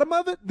the bottom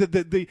of it.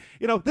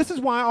 This is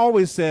why I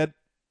always said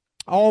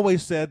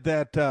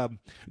that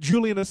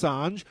Julian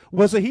Assange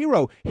was a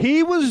hero.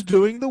 He was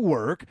doing the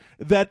work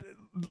that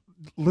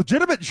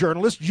legitimate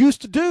journalists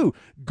used to do,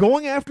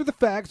 going after the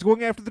facts,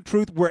 going after the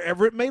truth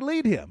wherever it may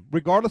lead him,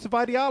 regardless of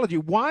ideology.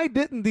 Why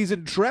didn't these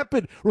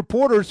intrepid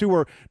reporters who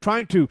were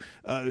trying to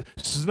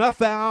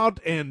snuff out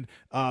and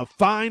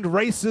find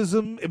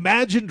racism,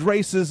 imagined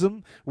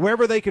racism,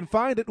 wherever they can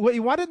find it,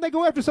 why didn't they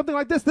go after something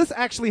like this? This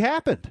actually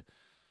happened.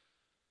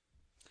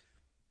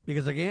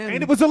 Because again,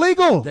 and it was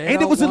illegal.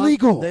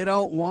 They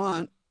don't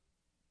want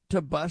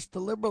to bust the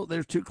liberal.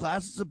 There's two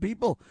classes of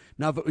people.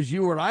 Now, if it was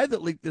you or I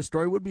that leaked this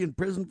story, we'd be in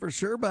prison for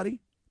sure,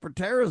 buddy, for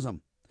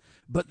terrorism.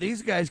 But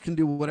these guys can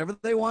do whatever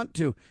they want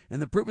to,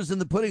 and the proof is in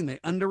the pudding. They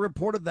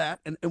underreported that,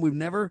 and we've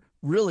never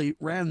really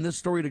ran this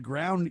story to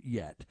ground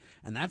yet.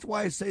 And that's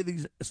why I say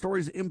these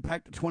stories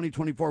impact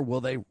 2024. Will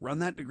they run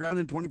that to ground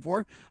in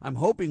 24? I'm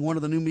hoping one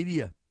of the new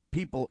media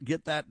people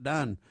get that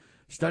done.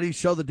 Studies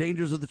show the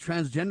dangers of the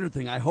transgender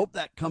thing. I hope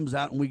that comes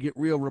out and we get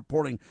real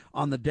reporting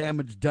on the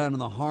damage done and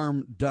the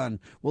harm done.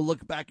 We'll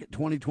look back at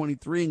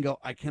 2023 and go,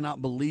 I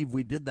cannot believe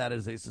we did that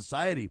as a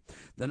society.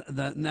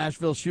 The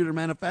Nashville shooter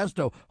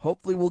manifesto,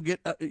 hopefully we'll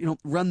get,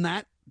 run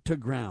that to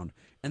ground.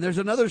 And there's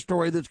another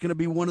story that's going to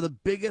be one of the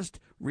biggest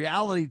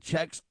reality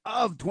checks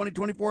of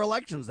 2024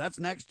 elections. That's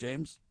next,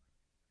 James.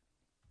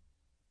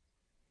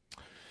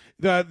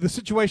 The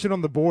situation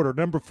on the border.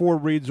 Number 4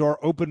 reads, our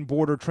open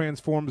border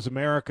transforms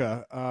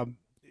America.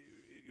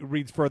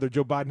 Reads further,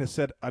 Joe Biden has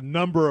set a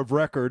number of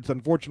records.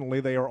 Unfortunately,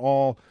 they are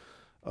all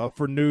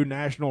for new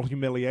national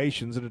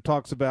humiliations. And it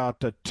talks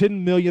about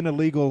 10 million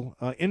illegal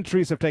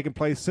entries have taken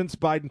place since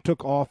Biden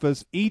took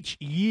office. Each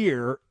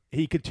year,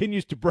 he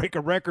continues to break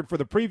a record for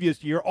the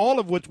previous year, all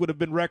of which would have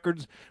been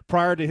records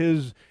prior to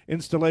his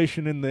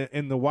installation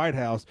in the White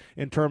House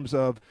in terms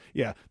of,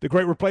 the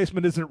great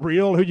replacement isn't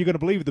real. Who are you going to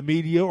believe, the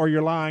media or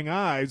your lying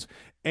eyes?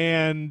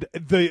 And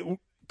the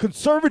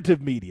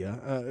conservative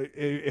media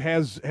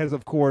has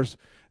of course,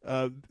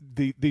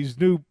 these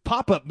new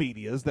pop-up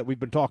medias that we've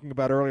been talking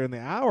about earlier in the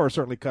hour are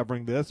certainly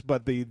covering this,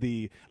 but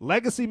the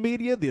legacy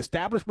media, the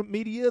establishment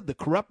media, the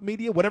corrupt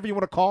media, whatever you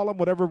want to call them,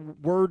 whatever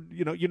word,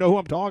 you know who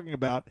I'm talking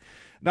about.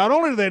 Not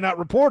only do they not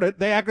report it,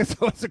 they act as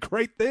though it's a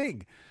great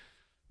thing.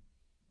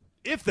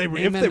 If they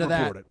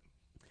report it.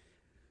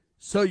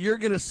 So you're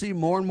going to see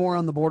more and more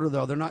on the border,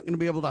 though. They're not going to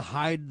be able to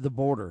hide the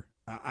border.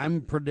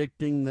 I'm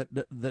predicting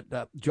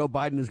that Joe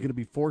Biden is going to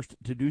be forced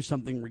to do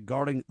something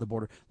regarding the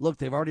border. Look,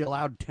 they've already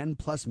allowed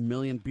 10+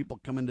 million people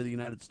come into the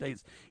United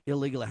States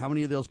illegally. How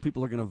many of those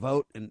people are going to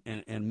vote and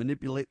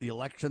manipulate the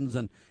elections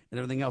and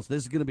everything else?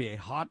 This is going to be a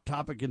hot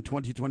topic in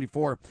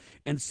 2024.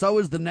 And so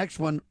is the next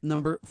one,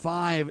 number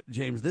 5,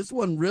 James. This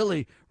one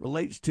really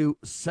relates to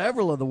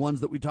several of the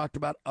ones that we talked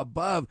about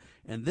above,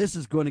 and this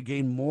is going to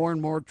gain more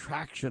and more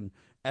traction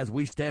as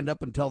we stand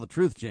up and tell the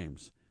truth,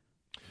 James.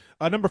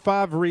 Number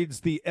 5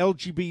 reads, the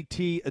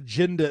LGBT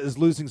agenda is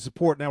losing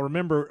support. Now,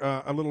 remember,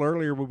 a little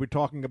earlier we were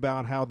talking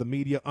about how the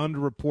media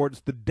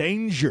underreports the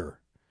danger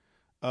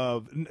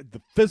of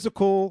the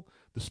physical,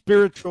 the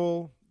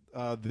spiritual,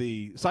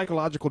 the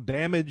psychological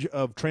damage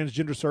of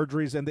transgender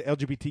surgeries and the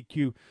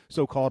LGBTQ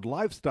so-called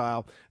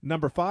lifestyle.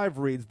 Number 5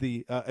 reads,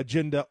 the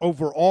agenda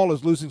overall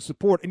is losing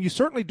support. And you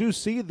certainly do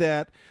see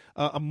that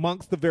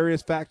amongst the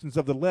various factions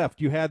of the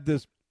left. You had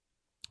this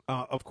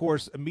of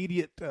course,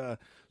 immediate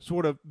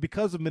sort of,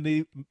 because of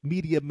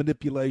media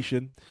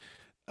manipulation,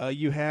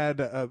 you had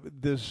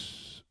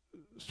this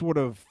sort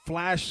of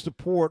flash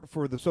support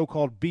for the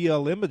so-called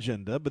BLM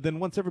agenda. But then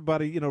once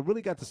everybody,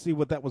 really got to see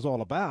what that was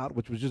all about,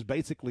 which was just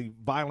basically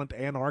violent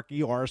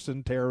anarchy,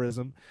 arson,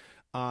 terrorism,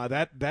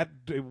 that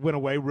went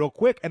away real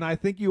quick. And I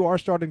think you are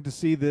starting to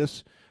see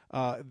this.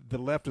 The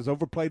left has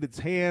overplayed its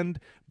hand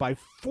by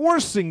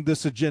forcing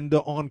this agenda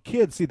on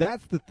kids. See,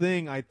 that's the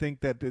thing I think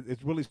that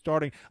it's really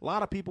starting. A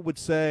lot of people would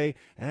say,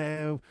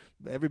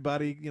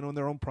 everybody, in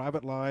their own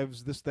private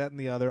lives, this, that, and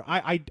the other.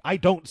 I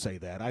don't say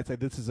that. I say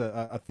this is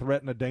a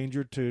threat and a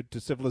danger to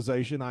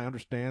civilization. I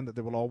understand that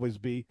there will always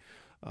be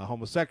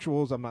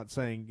homosexuals. I'm not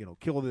saying,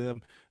 kill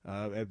them,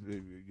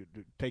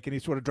 take any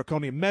sort of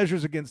draconian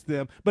measures against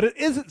them. But it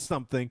isn't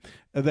something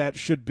that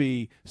should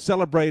be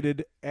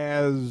celebrated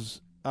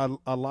as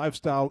a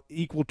lifestyle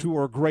equal to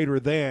or greater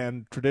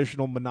than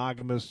traditional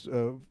monogamous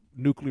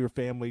nuclear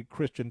family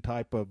Christian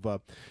type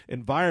of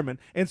environment.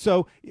 And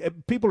so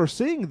people are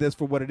seeing this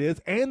for what it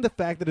is, and the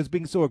fact that it's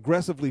being so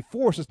aggressively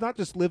forced. It's not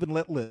just live and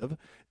let live.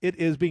 It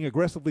is being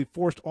aggressively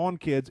forced on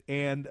kids,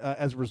 and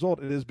as a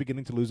result, it is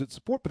beginning to lose its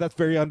support. But that's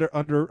very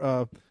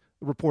under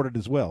reported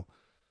as well.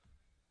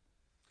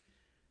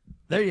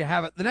 There you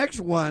have it. The next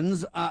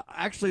ones,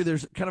 actually,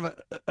 there's kind of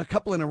a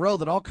couple in a row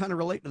that all kind of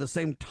relate to the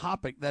same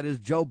topic. That is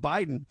Joe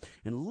Biden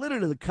and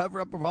literally the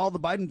cover-up of all the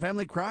Biden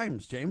family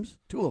crimes, James.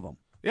 2 of them.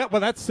 Yeah,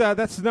 well,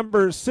 that's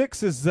number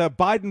 6 is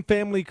Biden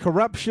family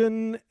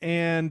corruption,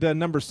 and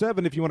number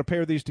 7, if you want to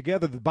pair these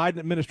together, the Biden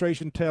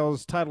administration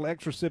tells Title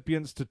X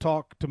recipients to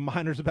talk to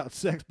minors about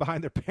sex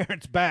behind their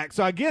parents' back.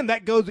 So again,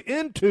 that goes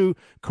into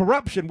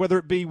corruption, whether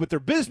it be with their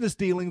business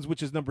dealings,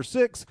 which is number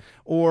 6,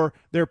 or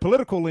their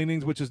political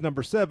leanings, which is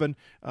number 7.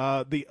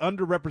 The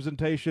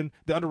underrepresentation,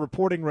 the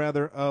underreporting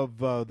rather, of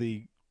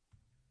the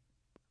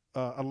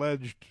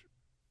alleged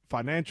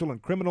financial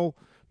and criminal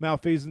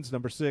malfeasance,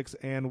 number 6,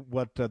 and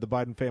what the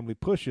Biden family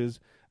pushes.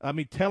 I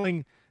mean,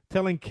 telling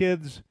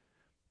kids,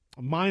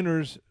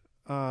 minors,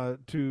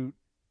 Title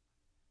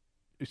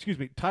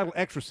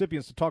X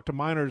recipients to talk to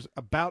minors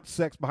about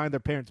sex behind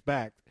their parents'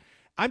 back.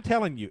 I'm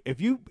telling you,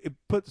 if you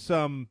put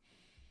some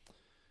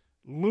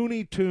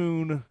Looney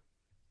Tune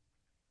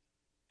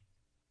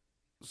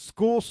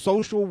school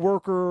social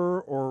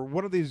worker or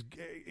one of these,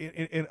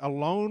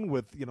 alone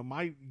with,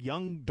 my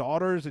young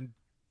daughters and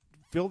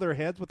fill their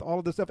heads with all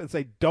of this stuff and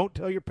say, don't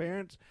tell your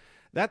parents?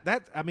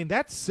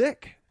 That's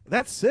sick.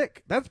 That's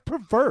sick. That's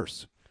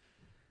perverse.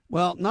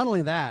 Well, not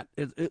only that,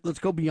 let's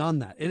go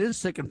beyond that. It is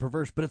sick and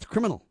perverse, but it's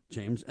criminal,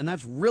 James. And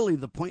that's really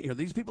the point here.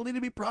 These people need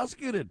to be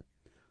prosecuted.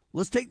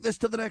 Let's take this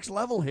to the next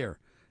level here.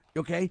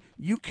 Okay?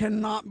 You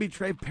cannot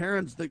betray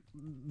parents,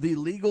 the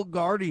legal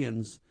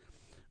guardians.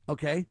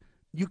 Okay?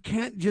 You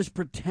can't just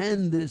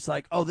pretend that it's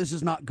like, oh, this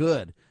is not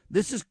good.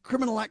 This is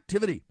criminal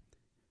activity.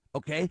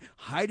 Okay?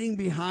 Hiding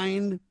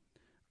behind,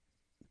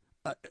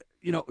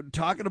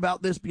 talking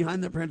about this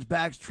behind their parents'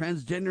 backs,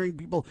 transgendering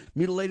people,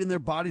 mutilating their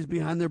bodies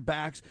behind their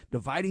backs,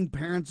 dividing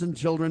parents and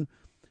children.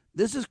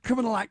 This is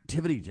criminal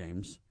activity,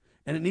 James,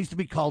 and it needs to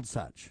be called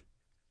such.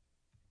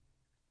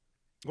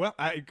 Well,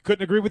 I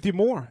couldn't agree with you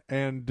more.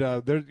 And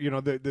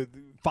the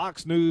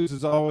Fox News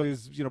has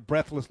always,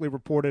 breathlessly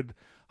reported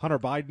Hunter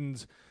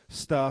Biden's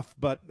stuff,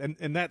 but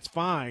that's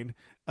fine.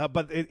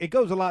 But it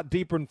goes a lot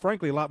deeper and,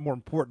 frankly, a lot more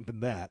important than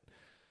that.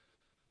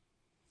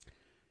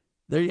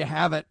 There you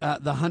have it,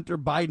 the Hunter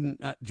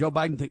Biden, Joe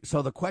Biden thing.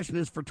 So the question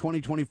is for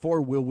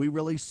 2024, will we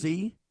really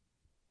see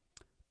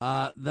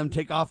them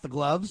take off the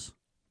gloves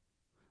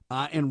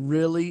and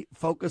really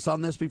focus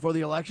on this before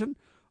the election?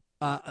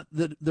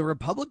 The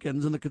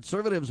Republicans and the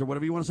conservatives, or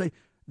whatever you want to say,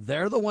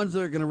 they're the ones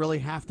that are going to really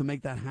have to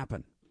make that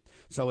happen.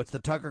 So it's the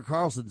Tucker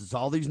Carlsons. It's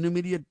all these new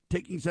media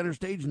taking center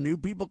stage, new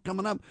people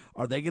coming up.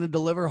 Are they going to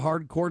deliver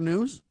hardcore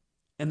news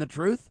and the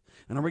truth?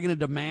 And are we going to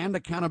demand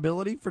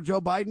accountability for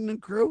Joe Biden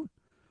and crew?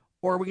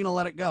 Or are we going to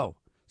let it go?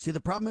 See,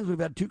 the problem is we've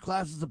had two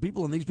classes of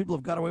people, and these people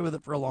have got away with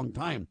it for a long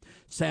time.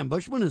 Sam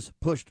Bushman is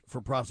pushed for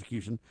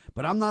prosecution,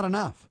 but I'm not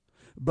enough.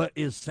 But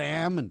is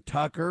Sam and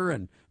Tucker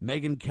and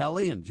Megyn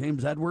Kelly and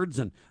James Edwards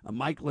and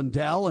Mike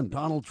Lindell and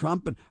Donald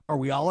Trump, and are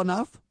we all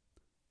enough?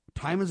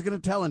 Time is going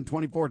to tell in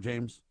 24,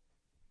 James.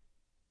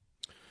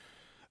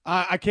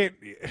 I can't.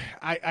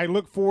 I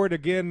look forward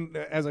again,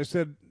 as I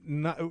said,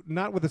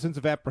 not with a sense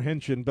of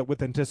apprehension, but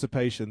with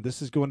anticipation.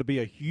 This is going to be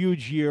a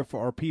huge year for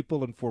our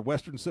people and for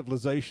Western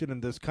civilization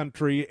in this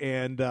country.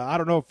 And I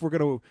don't know if we're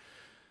going to.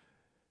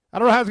 I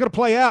don't know how it's going to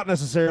play out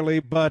necessarily,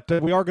 but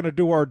we are going to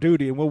do our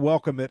duty, and we'll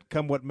welcome it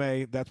come what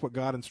may. That's what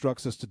God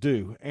instructs us to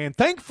do. And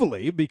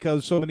thankfully,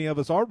 because so many of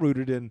us are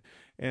rooted in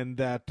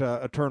that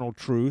eternal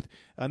truth,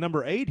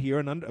 number 8 here,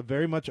 and a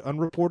very much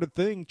unreported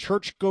thing,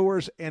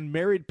 churchgoers and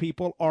married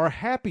people are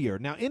happier.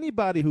 Now,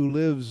 anybody who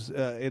lives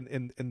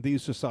in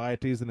these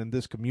societies and in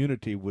this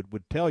community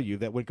would tell you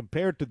that when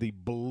compared to the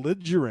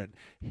belligerent,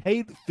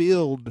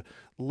 hate-filled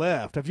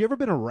left, have you ever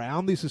been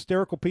around these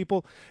hysterical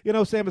people?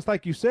 Sam, it's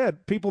like you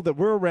said, people that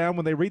we're around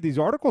when they read these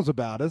articles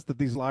about us that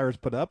these liars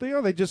put up,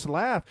 they just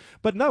laugh.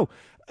 But no,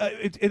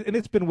 and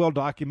it's been well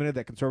documented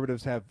that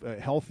conservatives have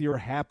healthier,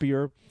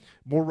 happier,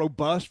 more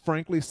robust,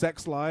 frankly,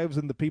 sex lives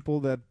than the people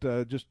that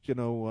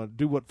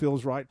do what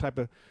feels right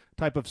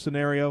type of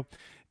scenario.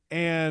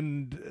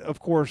 And of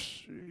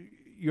course,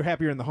 you're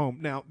happier in the home.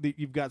 Now,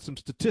 you've got some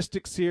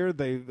statistics here.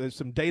 There's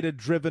some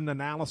data-driven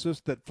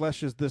analysis that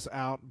fleshes this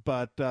out,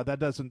 but that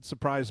doesn't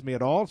surprise me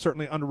at all.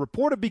 Certainly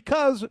underreported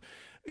because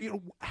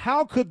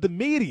how could the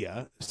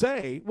media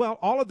say, well,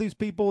 all of these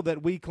people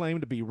that we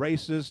claim to be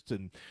racist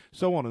and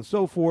so on and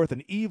so forth,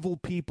 and evil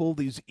people,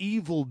 these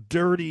evil,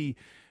 dirty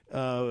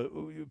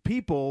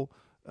people,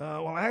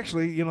 well,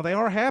 actually, they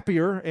are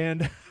happier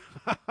and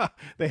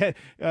they had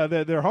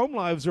their home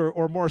lives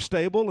are more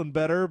stable and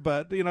better.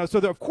 But so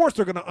of course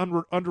they're going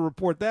to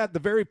underreport that. The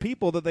very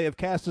people that they have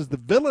cast as the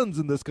villains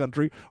in this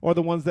country are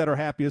the ones that are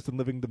happiest and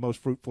living the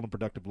most fruitful and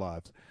productive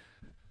lives.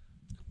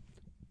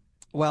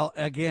 Well,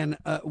 again,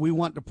 we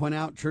want to point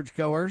out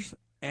churchgoers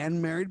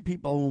and married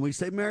people. When we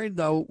say married,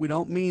 though, we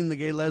don't mean the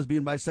gay,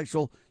 lesbian,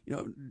 bisexual,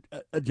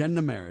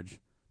 agenda marriage.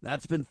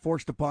 That's been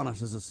forced upon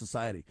us as a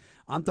society.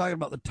 I'm talking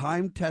about the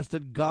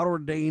time-tested,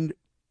 God-ordained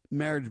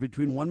marriage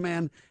between one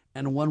man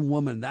and one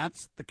woman.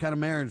 That's the kind of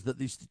marriage that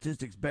these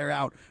statistics bear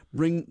out,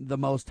 bring the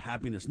most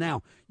happiness.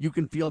 Now, you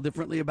can feel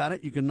differently about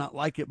it. You can not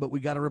like it, but we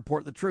got to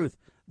report the truth.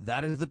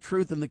 That is the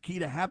truth and the key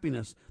to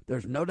happiness.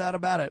 There's no doubt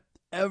about it.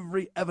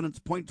 Every evidence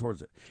point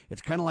towards it.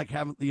 It's kind of like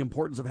having the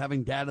importance of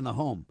having dad in the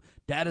home.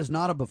 Dad is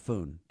not a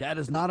buffoon. Dad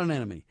is not an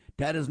enemy.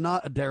 Dad is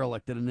not a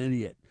derelict and an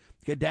idiot.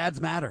 Okay, dads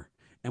matter.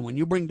 And when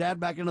you bring dad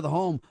back into the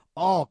home,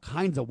 all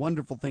kinds of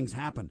wonderful things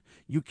happen.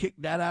 You kick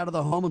dad out of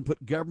the home and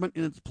put government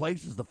in its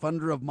place as the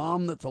funder of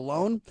mom that's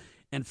alone,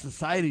 and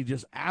society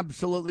just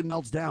absolutely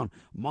melts down.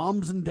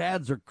 Moms and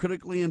dads are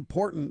critically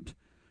important.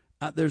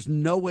 There's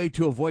no way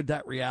to avoid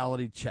that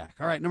reality check.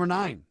 All right, number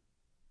 9.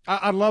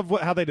 I love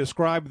how they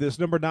describe this.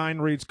 Number 9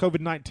 reads,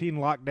 COVID-19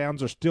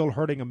 lockdowns are still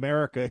hurting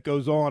America. It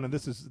goes on, and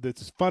this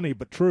is funny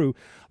but true.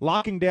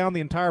 Locking down the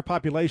entire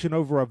population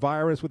over a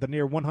virus with a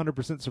near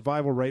 100%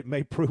 survival rate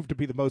may prove to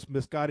be the most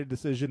misguided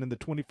decision in the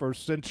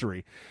 21st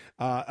century,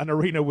 an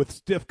arena with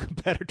stiff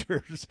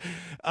competitors.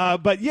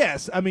 But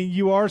yes, I mean,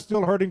 you are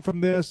still hurting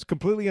from this.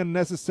 Completely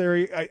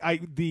unnecessary.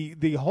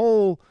 The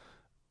whole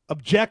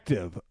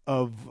objective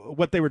of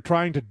what they were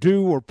trying to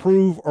do or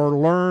prove or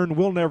learn,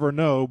 we'll never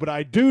know. But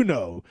I do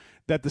know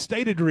that the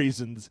stated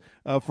reasons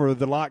for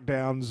the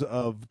lockdowns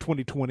of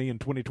 2020 and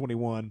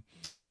 2021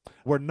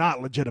 were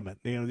not legitimate.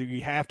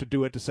 You have to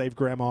do it to save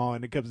grandma.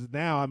 And it comes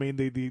now, I mean,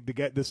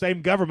 the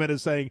same government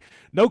is saying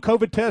no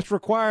COVID tests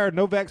required,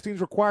 no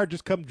vaccines required,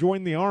 just come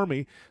join the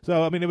army.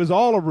 So, I mean, it was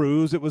all a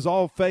ruse. It was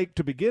all fake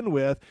to begin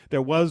with.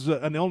 There was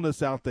an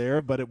illness out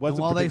there, but it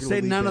wasn't. While they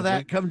say none of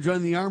that, come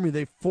join the army,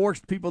 they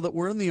forced people that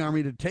were in the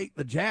army to take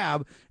the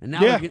jab, and now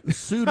they're getting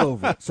sued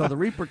over it. So the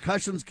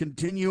repercussions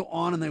continue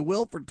on, and they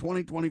will for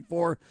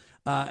 2024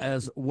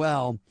 as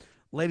well.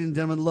 Ladies and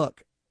gentlemen,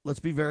 look, let's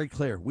be very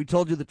clear. We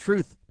told you the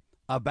truth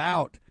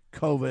about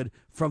COVID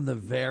from the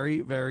very,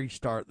 very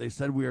start. They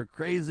said we were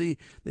crazy.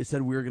 They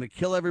said we were going to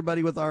kill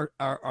everybody with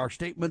our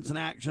statements and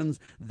actions.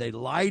 They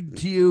lied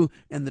to you,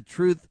 and the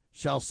truth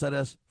shall set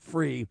us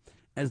free.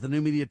 As the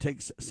new media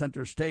takes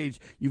center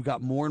stage, you've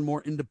got more and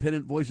more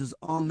independent voices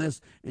on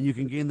this, and you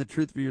can gain the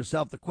truth for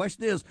yourself. The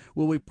question is,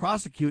 will we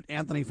prosecute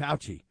Anthony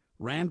Fauci?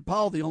 Rand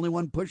Paul, the only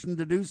one pushing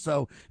to do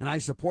so, and I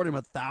support him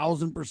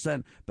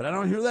 1,000%. But I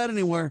don't hear that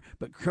anywhere.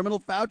 But criminal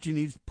Fauci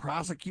needs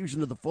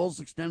prosecution to the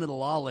fullest extent of the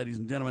law, ladies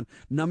and gentlemen.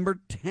 Number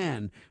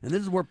 10, and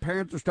this is where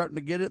parents are starting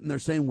to get it, and they're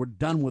saying we're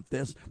done with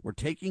this. We're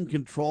taking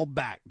control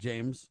back,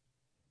 James.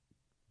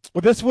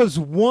 Well, this was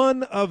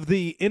one of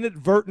the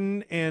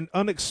inadvertent and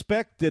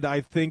unexpected,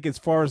 I think, as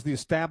far as the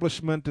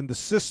establishment and the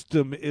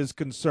system is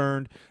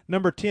concerned.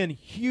 Number 10,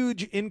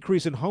 huge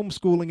increase in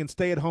homeschooling and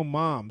stay-at-home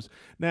moms.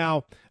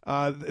 Now,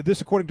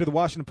 this, according to the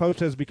Washington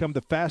Post, has become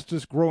the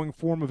fastest growing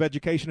form of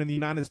education in the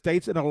United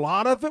States, and a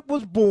lot of it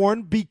was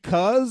born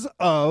because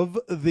of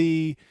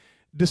the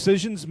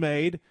decisions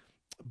made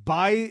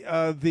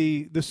by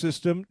the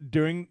system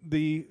during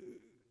the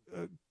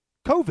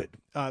COVID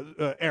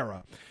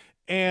era.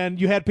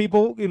 And you had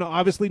people,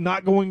 obviously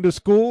not going to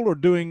school or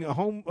doing a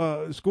home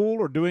school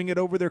or doing it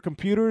over their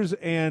computers.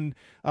 And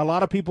a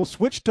lot of people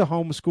switched to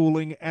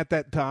homeschooling at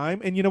that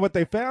time. And you know what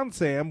they found,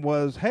 Sam,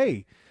 was,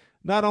 hey,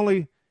 not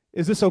only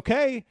is this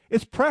okay,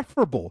 it's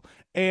preferable.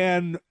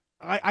 And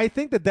I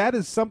think that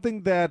is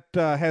something that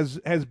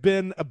has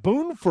been a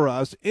boon for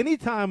us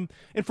anytime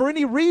and for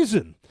any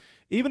reason,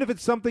 even if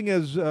it's something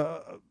as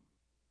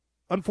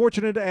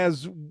unfortunate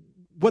as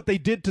what they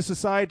did to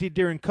society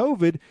during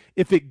COVID.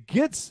 If it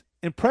gets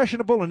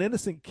impressionable and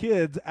innocent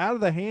kids out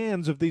of the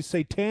hands of these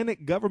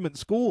satanic government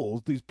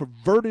schools, these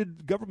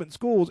perverted government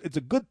schools, it's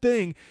a good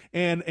thing.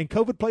 And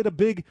COVID played a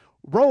big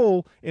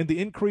role in the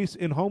increase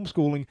in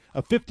homeschooling,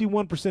 a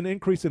 51%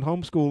 increase in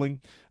homeschooling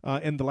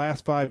in the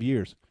last 5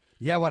 years.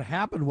 Yeah, what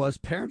happened was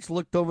parents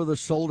looked over their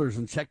shoulders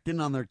and checked in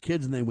on their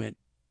kids, and they went,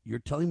 you're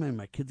telling me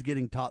my kid's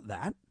getting taught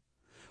that?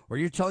 Or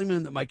you're telling me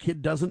that my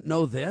kid doesn't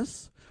know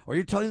this? Or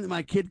you're telling me that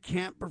my kid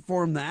can't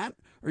perform that?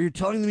 Or you're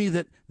telling me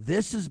that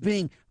this is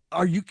being...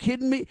 Are you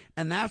kidding me?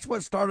 And that's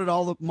what started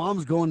all the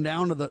moms going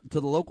down to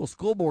the local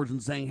school boards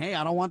and saying, hey,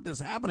 I don't want this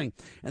happening.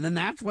 And then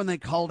that's when they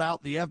called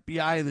out the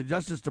FBI and the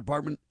Justice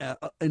Department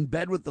in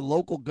bed with the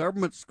local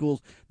government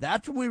schools.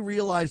 That's when we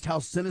realized how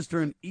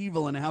sinister and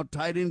evil and how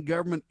tied in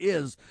government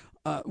is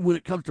when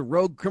it comes to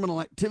rogue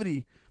criminal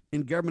activity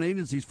in government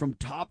agencies from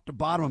top to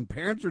bottom. And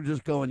parents are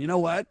just going, you know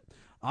what?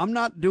 I'm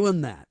not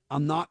doing that.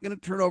 I'm not going to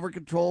turn over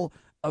control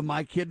of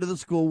my kid to the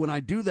school. When I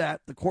do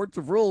that, the courts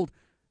have ruled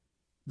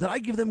that I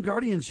give them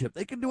guardianship.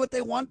 They can do what they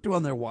want to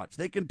on their watch.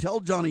 They can tell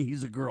Johnny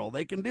he's a girl.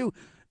 They can do,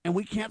 and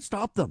we can't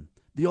stop them.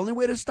 The only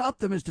way to stop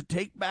them is to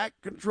take back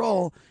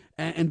control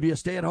and be a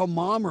stay-at-home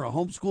mom or a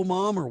homeschool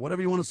mom or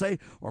whatever you want to say,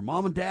 or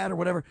mom and dad or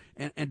whatever,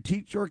 and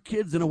teach your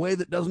kids in a way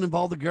that doesn't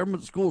involve the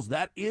government schools.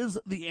 That is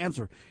the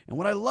answer. And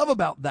what I love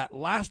about that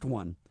last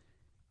one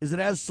is it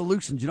has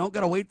solutions. You don't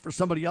got to wait for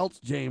somebody else,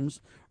 James,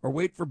 or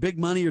wait for big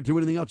money or do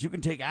anything else. You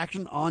can take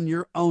action on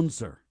your own,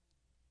 sir.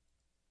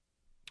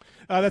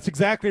 That's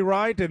exactly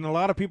right, and a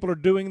lot of people are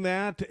doing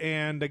that.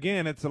 And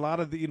again, it's a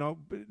lot of the,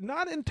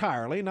 not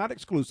entirely, not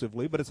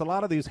exclusively, but it's a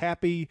lot of these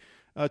happy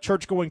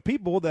church-going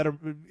people that are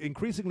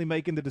increasingly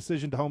making the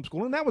decision to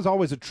homeschool. And that was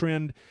always a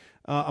trend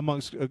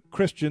amongst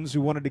Christians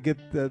who wanted to get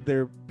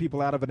their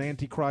people out of an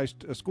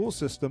antichrist school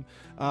system.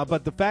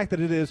 But the fact that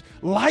it is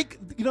like,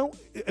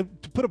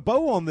 to put a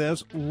bow on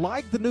this,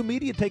 like the new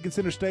media taking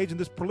center stage and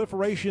this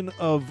proliferation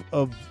of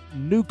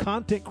new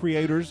content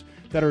creators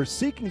that are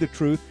seeking the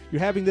truth, you're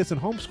having this in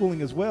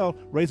homeschooling as well,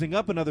 raising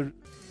up another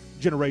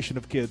generation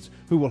of kids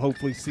who will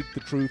hopefully seek the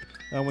truth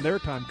when their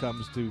time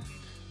comes to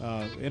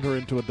enter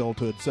into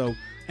adulthood. So,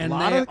 and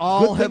they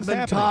all have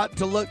been taught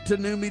to look to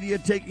new media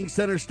taking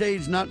center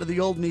stage, not to the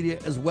old media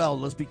as well.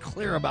 Let's be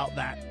clear about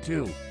that,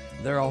 too.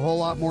 They're a whole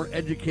lot more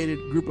educated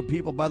group of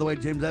people. By the way,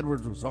 James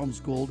Edwards was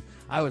homeschooled.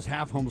 I was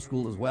half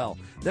homeschooled as well.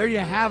 There you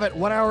have it.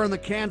 1 hour in the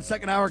can,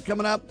 second hour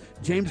coming up.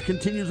 James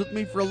continues with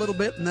me for a little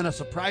bit, and then a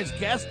surprise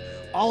guest,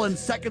 all in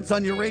seconds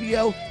on your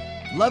radio.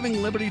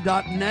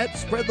 LovingLiberty.net.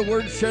 Spread the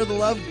word, share the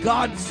love.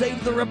 God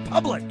save the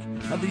Republic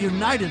of the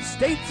United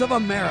States of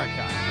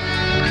America.